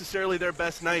wasn't necessarily their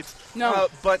best nights. No.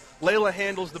 But Layla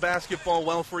handles the basketball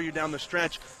well for you down the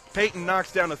stretch. Peyton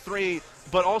knocks down a three.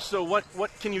 But also, what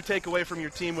can you take away from your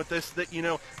team with this? That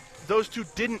those two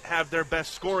didn't have their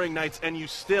best scoring nights, and you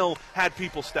still had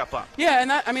people step up. Yeah,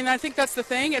 and I think that's the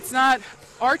thing. It's not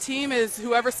our team is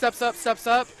whoever steps up, steps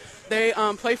up. They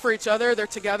play for each other. They're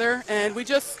together, and we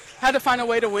just had to find a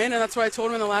way to win. And that's what I told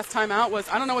him in the last time out was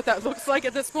I don't know what that looks like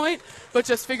at this point, but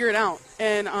just figure it out.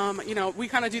 And we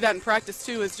kind of do that in practice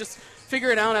too. Is just figure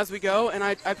it out as we go. And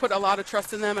I put a lot of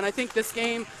trust in them. And I think this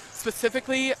game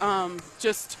specifically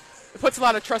just it puts a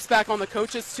lot of trust back on the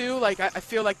coaches too. Like I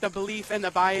feel like the belief and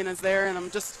the buy-in is there, and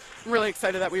I'm really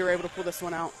excited that we were able to pull this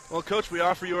one out. Well, Coach, we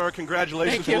offer you our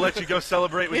congratulations. Thank you. We'll let you go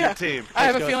celebrate with your team. I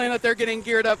have a feeling that they're getting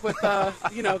geared up with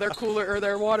their cooler or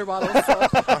their water bottles. So.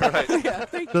 All right. Yeah,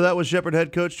 thank you. So that was Shepherd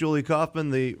head coach Julie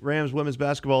Kaufman, the Rams women's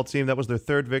basketball team. That was their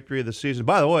third victory of the season.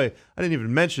 By the way, I didn't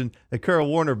even mention that Kara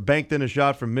Warner banked in a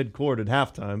shot from midcourt at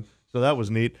halftime. So that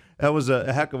was neat. That was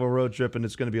a heck of a road trip, and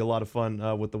it's going to be a lot of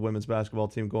fun with the women's basketball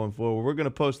team going forward. We're going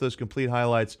to post those complete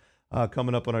highlights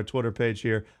coming up on our Twitter page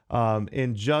here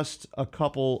in just a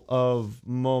couple of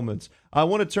moments. I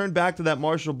want to turn back to that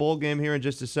Marshall Bowl game here in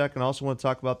just a second. I also want to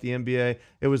talk about the NBA.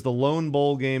 It was the lone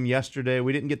bowl game yesterday.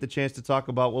 We didn't get the chance to talk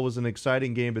about what was an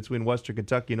exciting game between Western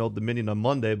Kentucky and Old Dominion on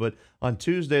Monday, but on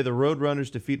Tuesday, the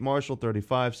Roadrunners defeat Marshall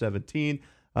 35-17.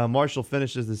 Marshall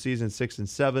finishes the season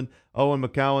 6-7. Owen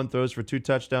McCowan throws for 2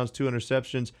 touchdowns, 2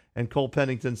 interceptions, and Cole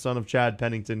Pennington, son of Chad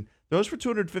Pennington, throws for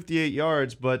 258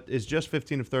 yards, but is just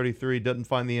 15 of 33, doesn't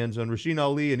find the end zone. Rasheen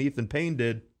Ali and Ethan Payne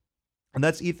did, and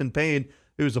that's Ethan Payne,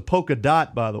 who's a polka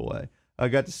dot, by the way. I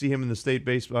got to see him in the state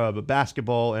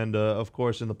basketball and, of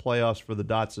course, in the playoffs for the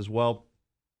Dots as well.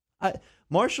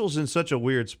 Marshall's in such a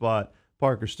weird spot,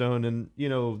 Parker Stone, and,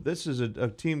 this is a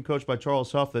team coached by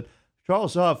Charles Huff that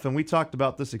Charles Huff, and we talked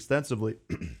about this extensively,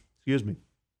 excuse me,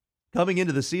 coming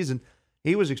into the season,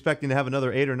 he was expecting to have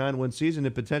another 8 or 9 win season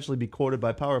and potentially be courted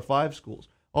by Power 5 schools.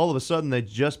 All of a sudden, they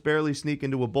just barely sneak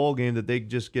into a bowl game that they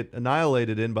just get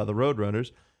annihilated in by the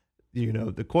Roadrunners.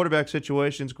 The quarterback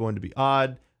situation is going to be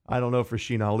odd. I don't know if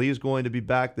Rasheen Ali is going to be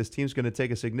back. This team's going to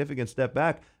take a significant step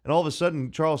back. And all of a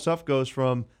sudden, Charles Huff goes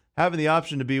from having the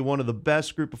option to be one of the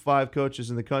best group of 5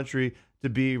 coaches in the country to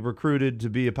be recruited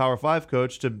to be a Power 5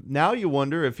 coach to now you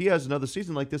wonder if he has another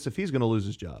season like this, if he's going to lose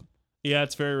his job. Yeah,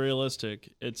 it's very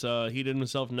realistic. It's he did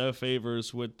himself no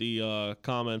favors with the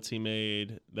comments he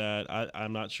made that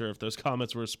I'm not sure if those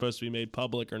comments were supposed to be made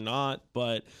public or not,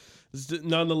 but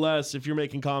nonetheless, if you're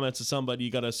making comments to somebody, you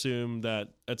got to assume that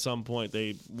at some point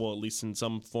they will, at least in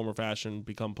some form or fashion,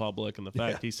 become public, and the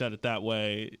fact he said it that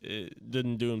way, it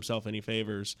didn't do himself any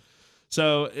favors.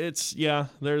 So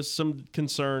there's some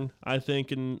concern, I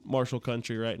think, in Marshall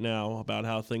country right now about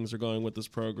how things are going with this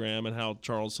program and how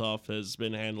Charles Huff has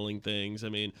been handling things. I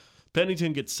mean,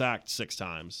 Pennington gets sacked 6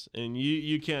 times, and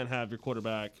you can't have your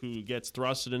quarterback who gets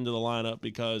thrusted into the lineup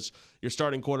because your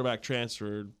starting quarterback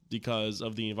transferred because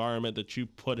of the environment that you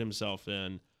put himself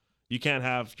in. You can't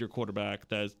have your quarterback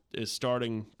that is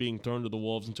starting being thrown to the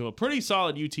wolves into a pretty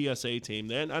solid UTSA team.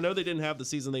 I know they didn't have the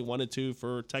season they wanted to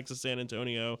for Texas San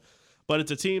Antonio, but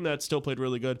it's a team that still played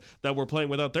really good, that we're playing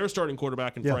without their starting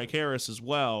quarterback and Frank Harris as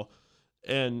well.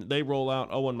 And they roll out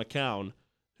Owen McCown,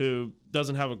 who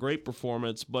doesn't have a great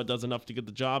performance, but does enough to get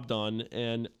the job done.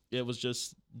 And it was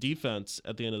just defense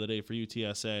at the end of the day for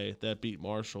UTSA that beat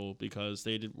Marshall because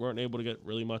they weren't able to get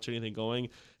really much anything going.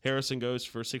 Harrison goes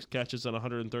for 6 catches and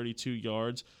 132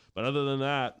 yards. But other than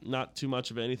that, not too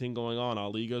much of anything going on.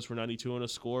 Ali goes for 92 and a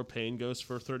score. Payne goes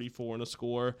for 34 and a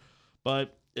score.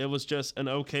 But it was just an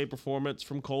okay performance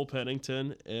from Cole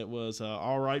Pennington. It was an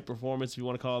all-right performance, if you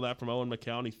want to call it that, from Owen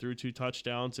McCown. He threw 2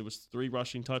 touchdowns. It was 3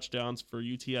 rushing touchdowns for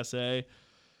UTSA.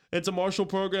 It's a Marshall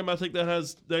program, I think, they're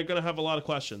going to have a lot of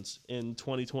questions in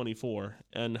 2024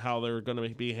 and how they're going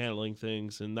to be handling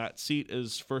things. And that seat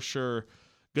is for sure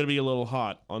going to be a little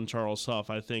hot on Charles Huff,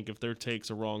 I think, if there takes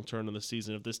a wrong turn in the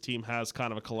season. If this team has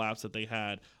kind of a collapse that they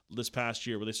had this past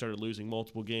year where they started losing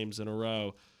multiple games in a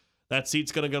row, that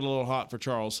seat's going to get a little hot for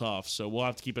Charles Huff, so we'll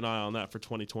have to keep an eye on that for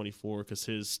 2024 because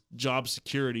his job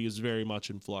security is very much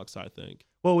in flux, I think.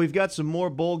 Well, we've got some more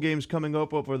bowl games coming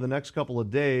up over the next couple of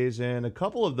days, and a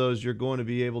couple of those you're going to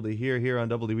be able to hear here on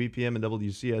WEPM and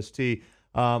WCST.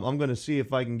 I'm going to see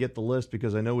if I can get the list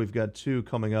because I know we've got 2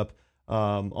 coming up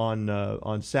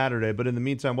on Saturday. But in the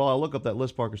meantime, while I look up that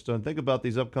list, Parker Stone, think about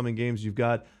these upcoming games. You've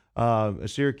got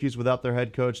Syracuse without their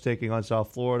head coach taking on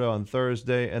South Florida on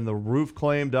Thursday, and the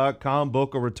roofclaim.com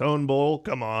Boca Raton Bowl.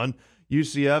 Come on.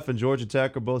 UCF and Georgia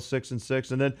Tech are both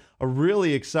 6-6, and then a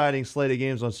really exciting slate of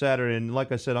games on Saturday. And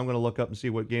like I said, I'm going to look up and see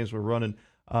what games we're running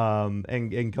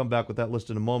and come back with that list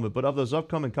in a moment. But of those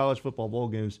upcoming college football bowl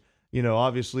games,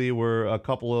 obviously we're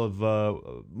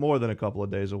more than a couple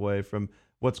of days away from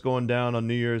what's going down on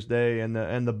New Year's Day and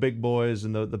the big boys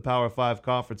and the Power 5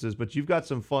 conferences. But you've got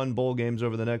some fun bowl games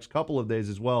over the next couple of days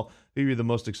as well. Who are you the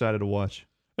most excited to watch?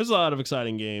 There's a lot of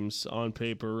exciting games on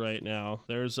paper right now.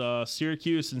 There's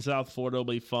Syracuse and South Florida. Will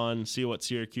be fun. See what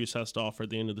Syracuse has to offer at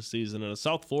the end of the season. And a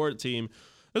South Florida team,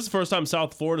 this is the first time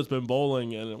South Florida's been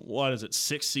bowling in,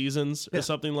 6 seasons or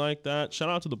something like that. Shout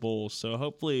out to the Bulls. So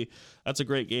hopefully that's a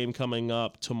great game coming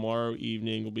up tomorrow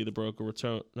evening. Will be the Boca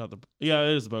Raton. It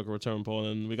is the Boca Raton Bowl.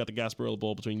 And we got the Gasparilla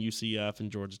Bowl between UCF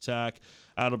and Georgia Tech.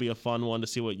 That'll be a fun one to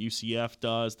see what UCF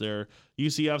does.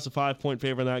 UCF's a 5-point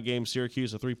favorite in that game.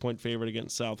 Syracuse a 3-point favorite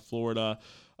against South Florida.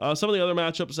 Some of the other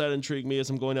matchups that intrigue me as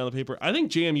I'm going down the paper, I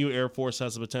think JMU Air Force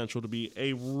has the potential to be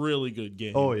a really good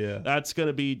game. Oh, yeah. That's going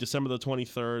to be December the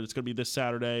 23rd. It's going to be this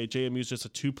Saturday. JMU's just a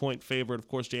 2-point favorite. Of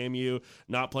course, JMU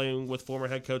not playing with former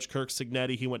head coach Kirk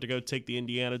Cignetti. He went to go take the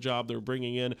Indiana job. They're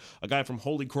bringing in a guy from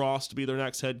Holy Cross to be their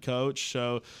next head coach.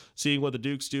 So seeing what the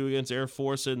Dukes do against Air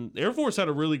Force. And Air Force had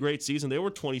a really great season. They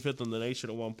were 25th in the nation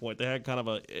at one point. They had kind of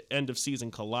a end-of-season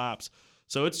collapse.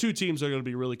 So it's two teams that are going to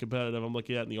be really competitive. I'm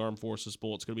looking at in the Armed Forces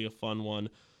Bowl. It's going to be a fun one.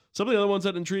 Some of the other ones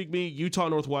that intrigue me, Utah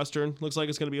Northwestern. Looks like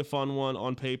it's going to be a fun one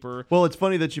on paper. Well, it's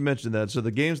funny that you mentioned that. So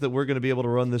the games that we're going to be able to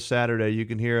run this Saturday, you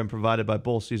can hear them provided by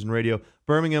Bowl Season Radio.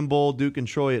 Birmingham Bowl, Duke and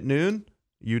Troy at noon.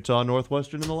 Utah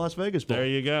Northwestern in the Las Vegas Bowl. There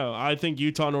you go. I think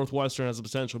Utah Northwestern has the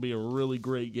potential to be a really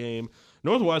great game.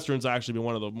 Northwestern's actually been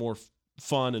one of the more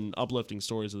fun and uplifting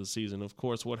stories of the season. Of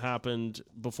course, what happened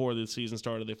before the season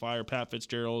started, they fired Pat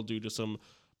Fitzgerald due to some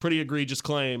pretty egregious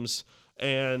claims,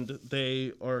 and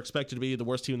they are expected to be the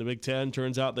worst team in the Big Ten.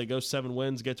 Turns out they go 7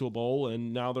 wins, get to a bowl,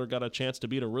 and now they've got a chance to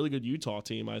beat a really good Utah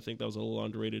team. I think that was a little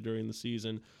underrated during the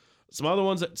season. Some other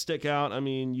ones that stick out,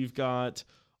 you've got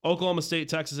Oklahoma State,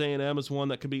 Texas A&M is one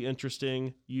that could be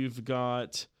interesting. You've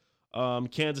got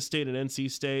Kansas State and NC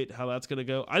State, how that's going to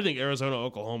go. I think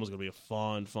Arizona-Oklahoma is going to be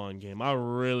a fun game. I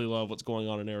really love what's going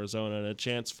on in Arizona, and a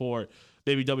chance for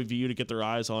maybe WVU to get their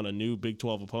eyes on a new Big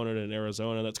 12 opponent in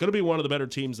Arizona. That's going to be one of the better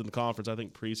teams in the conference, I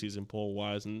think, preseason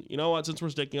poll-wise. And you know what? Since we're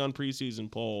sticking on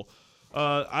preseason poll,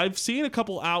 I've seen a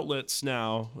couple outlets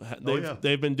now.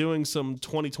 They've been doing some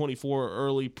 2024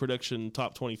 early prediction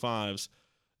top 25s.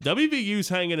 WVU's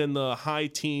hanging in the high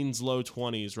teens, low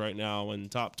 20s right now in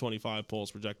top 25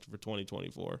 polls projected for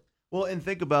 2024. Well, and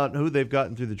think about who they've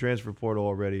gotten through the transfer portal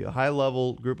already. A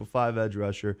high-level group of 5 edge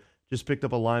rusher. Just picked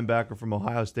up a linebacker from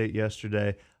Ohio State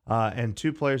yesterday, and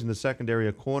 2 players in the secondary,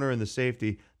 a corner and the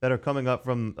safety, that are coming up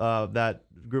from that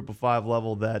group of 5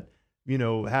 level that,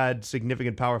 had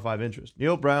significant Power 5 interest.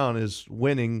 Neil Brown is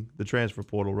winning the transfer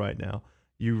portal right now.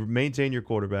 You maintain your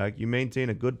quarterback. You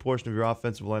maintain a good portion of your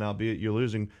offensive line, albeit you're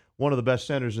losing one of the best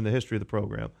centers in the history of the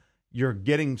program. You're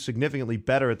getting significantly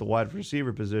better at the wide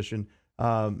receiver position,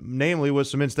 namely with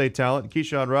some in-state talent,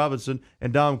 Keyshawn Robinson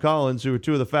and Dom Collins, who are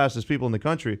 2 of the fastest people in the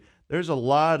country. There's a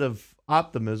lot of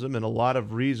optimism and a lot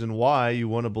of reason why you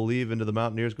want to believe into the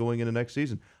Mountaineers going into next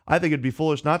season. I think it'd be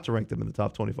foolish not to rank them in the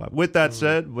top 25. With that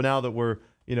said, now that we're,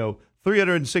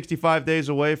 365 days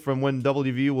away from when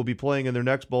WVU will be playing in their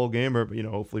next bowl game, or,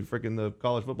 hopefully freaking the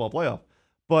college football playoff.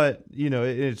 But, you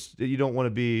don't want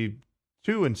to be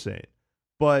too insane.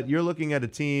 But you're looking at a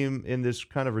team in this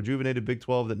kind of rejuvenated Big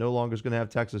 12 that no longer is going to have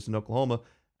Texas and Oklahoma.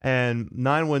 And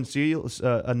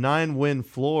 9-win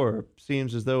floor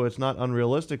seems as though it's not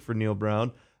unrealistic for Neil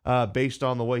Brown based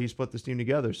on the way he's put this team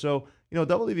together. So,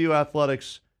 WVU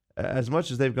athletics, as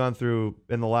much as they've gone through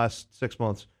in the last 6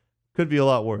 months, could be a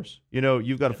lot worse.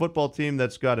 You've got a football team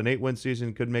that's got an 8-win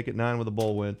season, could make it 9 with a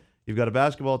bowl win. You've got a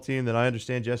basketball team that I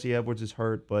understand Jesse Edwards is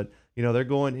hurt, but, they're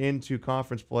going into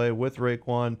conference play with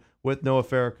Raekwon, with Noah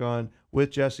Farrakhan,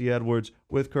 with Jesse Edwards,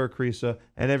 with Kirk Kriisa,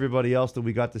 and everybody else that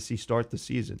we got to see start the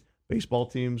season. Baseball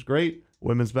team's great.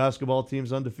 Women's basketball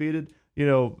team's undefeated.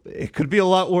 It could be a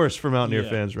lot worse for Mountaineer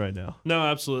fans right now. No,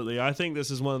 absolutely. I think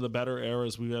this is one of the better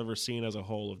eras we've ever seen as a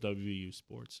whole of WVU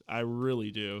sports. I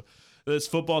really do. This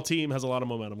football team has a lot of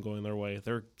momentum going their way.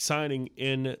 They're signing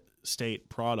in in-state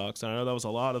products. And I know that was a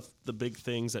lot of the big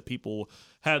things that people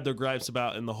had their gripes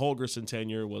about in the Holgorsen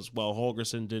tenure was, well,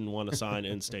 Holgorsen didn't want to sign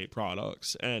in-state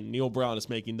products. And Neil Brown is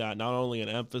making that not only an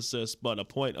emphasis, but a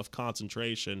point of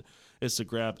concentration is to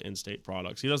grab in-state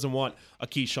products. He doesn't want a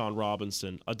Keyshawn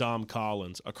Robinson, a Dom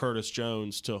Collins, a Curtis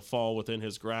Jones to fall within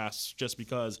his grasp just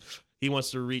because he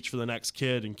wants to reach for the next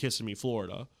kid in Kissimmee,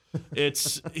 Florida.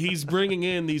 He's bringing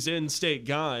in these in-state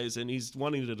guys, and he's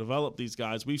wanting to develop these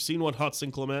guys. We've seen what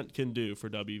Hudson Clement can do for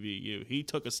WVU. He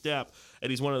took a step, and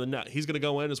he's going to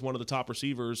go in as one of the top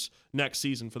receivers next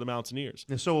season for the Mountaineers.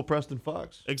 And so will Preston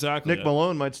Fox. Exactly. Nick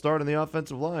Malone might start on the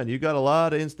offensive line. You got a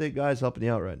lot of in-state guys helping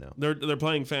you out right now. They're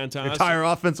playing fantastic. Entire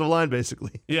offensive line,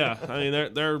 basically. Yeah, I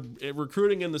mean they're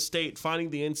recruiting in the state, finding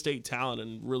the in-state talent,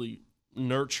 and really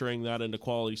nurturing that into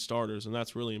quality starters, and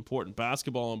that's really important.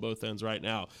 Basketball on both ends right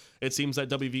now. It seems that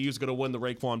WVU is going to win the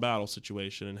Raekwon Battle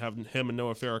situation and have him and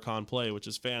Noah Farrakhan play, which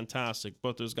is fantastic.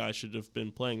 Both those guys should have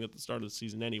been playing at the start of the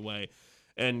season anyway.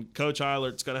 And Coach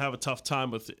Eilert's going to have a tough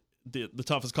time with the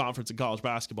toughest conference in college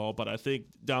basketball, but I think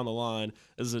down the line,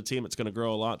 this is a team that's going to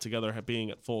grow a lot together,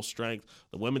 being at full strength.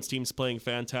 The women's team's playing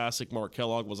fantastic. Mark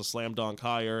Kellogg was a slam dunk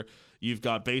hire. You've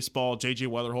got baseball. J.J.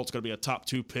 Weatherholt's going to be a top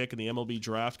 2 pick in the MLB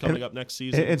draft coming up next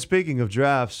season. And speaking of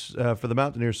drafts, for the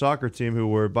Mountaineer soccer team, who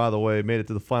were, by the way, made it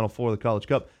to the Final Four of the College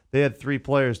Cup, they had 3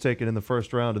 players taken in the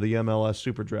first round of the MLS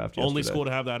Super Draft yesterday. Only school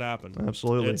to have that happen.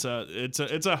 Absolutely.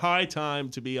 It's a high time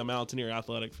to be a Mountaineer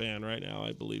athletic fan right now.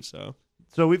 I believe so.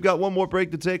 So we've got one more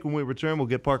break to take. When we return, we'll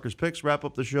get Parker's picks, wrap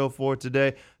up the show for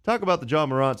today, talk about the John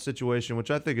Morant situation,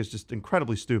 which I think is just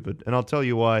incredibly stupid, and I'll tell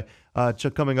you why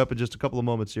coming up in just a couple of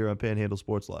moments here on Panhandle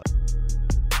Sports Live.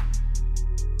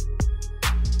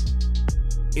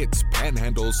 It's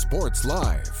Panhandle Sports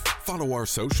Live. Follow our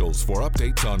socials for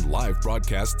updates on live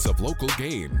broadcasts of local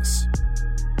games.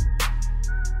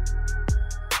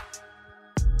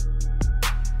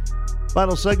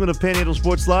 Final segment of Panhandle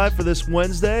Sports Live for this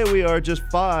Wednesday. We are just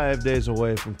 5 days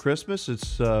away from Christmas. It's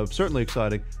certainly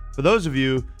exciting. For those of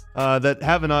you that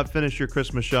have not finished your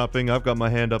Christmas shopping, I've got my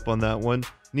hand up on that one.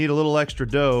 Need a little extra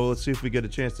dough. Let's see if we get a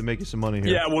chance to make you some money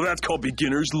here. Yeah, well, that's called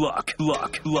beginner's luck.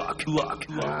 Luck.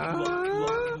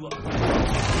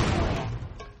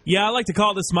 Yeah, I like to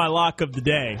call this my lock of the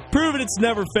day. Proven it's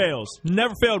never fails.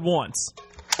 Never failed once.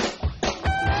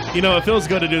 You know, it feels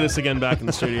good to do this again back in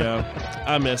the studio.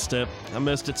 I missed it. I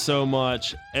missed it so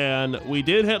much. And we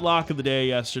did hit lock of the day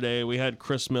yesterday. We had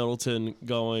Chris Middleton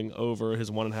going over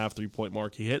his 1.5 3-point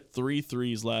mark. He hit 3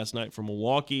 threes last night from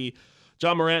Milwaukee.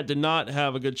 John Morant did not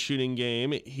have a good shooting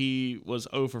game. He was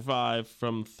 0 for 5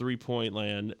 from three-point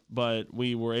land, but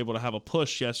we were able to have a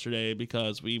push yesterday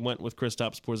because we went with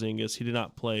Kristaps Porzingis. He did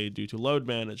not play due to load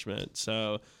management.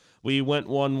 So we went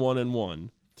 1-1-1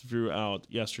 throughout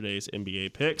yesterday's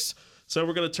NBA picks. So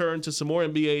we're going to turn to some more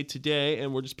NBA today,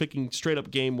 and we're just picking straight-up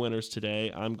game winners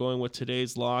today. I'm going with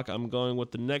today's lock. I'm going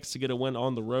with the Knicks to get a win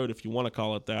on the road, if you want to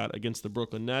call it that, against the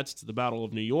Brooklyn Nets. It's the Battle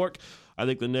of New York. I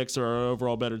think the Knicks are an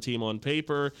overall better team on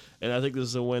paper, and I think this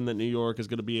is a win that New York is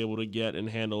going to be able to get and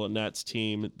handle a Nets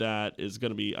team that is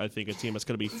going to be, I think, a team that's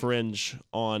going to be fringe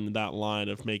on that line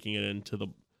of making it into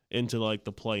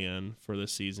the play-in for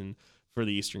this season for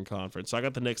the Eastern Conference. So I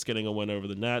got the Knicks getting a win over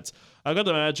the Nets. I got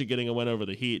the Magic getting a win over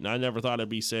the Heat, and I never thought I'd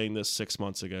be saying this 6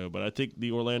 months ago, but I think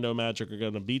the Orlando Magic are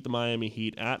going to beat the Miami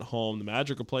Heat at home. The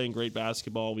Magic are playing great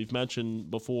basketball. We've mentioned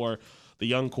before the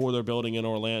young core they're building in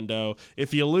Orlando.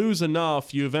 If you lose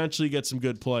enough, you eventually get some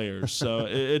good players. So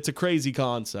it's a crazy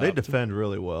concept. They defend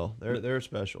really well. They're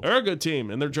special. They're a good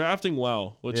team, and they're drafting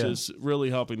well, which is really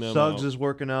helping them Suggs out. is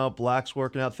working out. Black's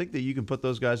working out. I think that you can put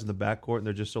those guys in the backcourt, and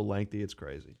they're just so lengthy. It's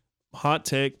crazy. Hot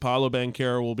take, Paolo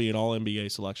Banchero will be an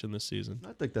all-NBA selection this season.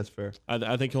 I think that's fair.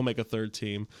 I think he'll make a third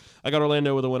team. I got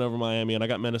Orlando with a win over Miami, and I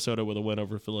got Minnesota with a win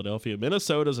over Philadelphia.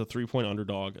 Minnesota's a 3-point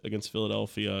underdog against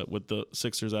Philadelphia with the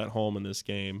Sixers at home in this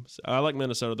game. So I like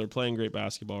Minnesota. They're playing great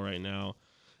basketball right now,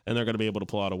 and they're going to be able to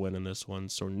pull out a win in this one.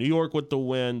 So New York with the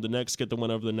win. The Knicks get the win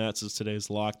over the Nets is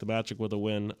today's lock. The Magic with a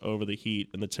win over the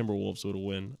Heat, and the Timberwolves with a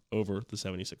win over the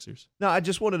 76ers. Now, I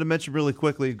just wanted to mention really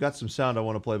quickly, got some sound I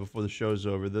want to play before the show's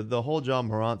over. The whole John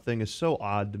Morant thing is so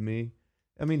odd to me.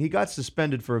 I mean, he got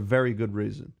suspended for a very good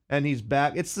reason, and he's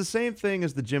back. It's the same thing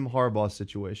as the Jim Harbaugh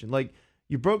situation. Like,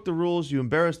 you broke the rules, you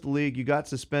embarrassed the league, you got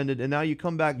suspended, and now you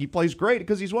come back. He plays great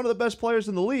because he's one of the best players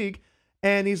in the league.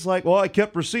 And he's like, well, I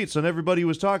kept receipts, and everybody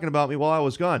was talking about me while I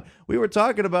was gone. We were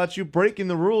talking about you breaking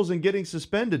the rules and getting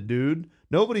suspended, dude.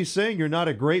 Nobody's saying you're not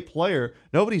a great player.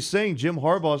 Nobody's saying Jim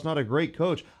Harbaugh is not a great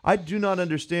coach. I do not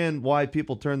understand why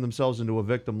people turn themselves into a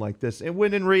victim like this. And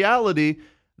when in reality,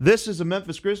 this is a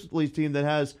Memphis Grizzlies team that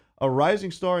has a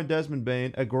rising star in Desmond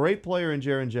Bain, a great player in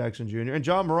Jaren Jackson Jr., and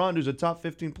John Morant, who's a top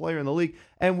 15 player in the league,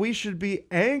 and we should be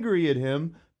angry at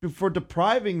him for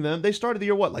depriving them. They started the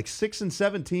year, like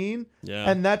 6-17? Yeah.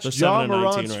 And that's John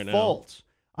Morant's fault.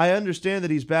 I understand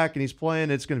that he's back and he's playing.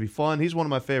 It's going to be fun. He's one of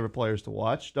my favorite players to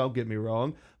watch. Don't get me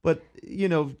wrong. But,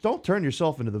 don't turn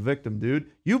yourself into the victim, dude.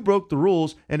 You broke the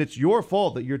rules, and it's your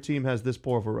fault that your team has this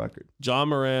poor of a record. John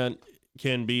Morant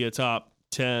can be a top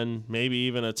 10, maybe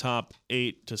even a top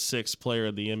 8 to 6 player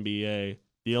in the NBA.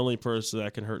 The only person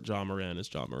that can hurt John Morant is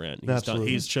John Morant.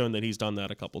 He's shown that he's done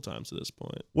that a couple times at this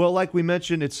point. Well, like we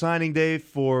mentioned, it's signing day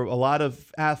for a lot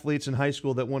of athletes in high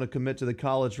school that want to commit to the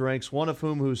college ranks, one of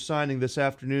whom who's signing this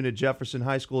afternoon at Jefferson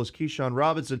High School is Keyshawn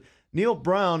Robinson. Neil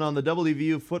Brown on the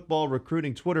WVU football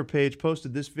recruiting Twitter page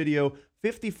posted this video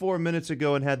 54 minutes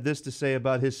ago and had this to say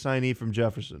about his signee from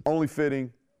Jefferson. Only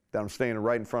fitting that I'm standing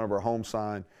right in front of our home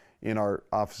sign in our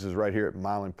offices right here at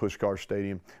Milan Pushkar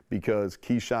Stadium because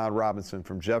Keyshawn Robinson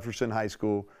from Jefferson High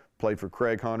School played for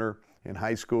Craig Hunter in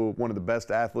high school, one of the best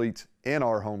athletes in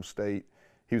our home state.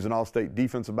 He was an all-state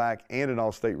defensive back and an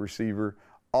all-state receiver,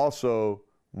 also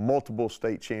multiple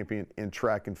state champion in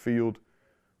track and field.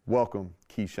 Welcome,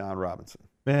 Keyshawn Robinson.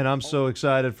 Man, I'm so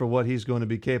excited for what he's going to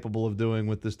be capable of doing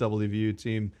with this WVU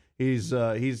team. He's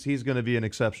going to be an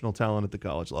exceptional talent at the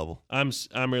college level. I'm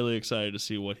really excited to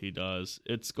see what he does.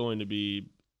 It's going to be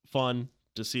fun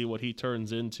to see what he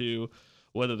turns into.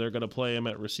 Whether they're going to play him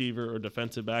at receiver or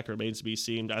defensive back remains to be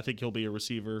seen. I think he'll be a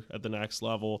receiver at the next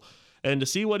level. And to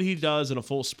see what he does in a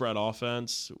full spread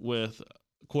offense with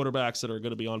quarterbacks that are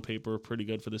going to be on paper pretty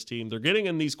good for this team. They're getting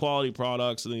in these quality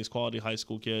products and these quality high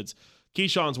school kids.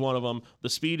 Keyshawn's one of them. The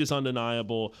speed is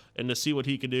undeniable, and to see what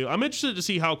he can do. I'm interested to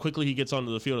see how quickly he gets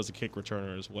onto the field as a kick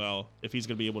returner as well, if he's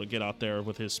going to be able to get out there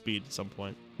with his speed at some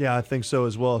point. Yeah, I think so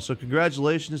as well. So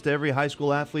congratulations to every high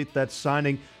school athlete that's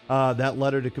signing that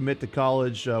letter to commit to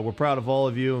college. We're proud of all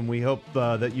of you, and we hope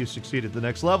that you succeed at the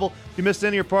next level. If you missed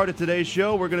any or part of today's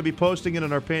show, we're going to be posting it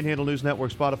on our Panhandle News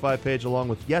Network Spotify page along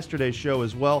with yesterday's show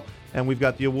as well. And we've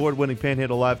got the award-winning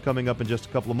Panhandle Live coming up in just a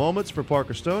couple of moments. For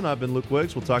Parker Stone, I've been Luke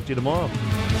Wiggs. We'll talk to you tomorrow.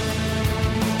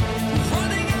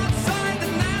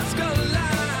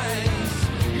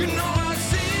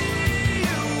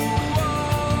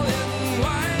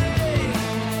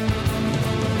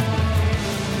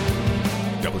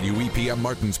 WEPM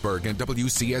Martinsburg and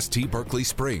WCST Berkeley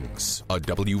Springs, a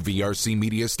WVRC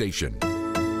media station.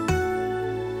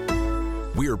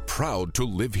 We're proud to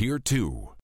live here, too.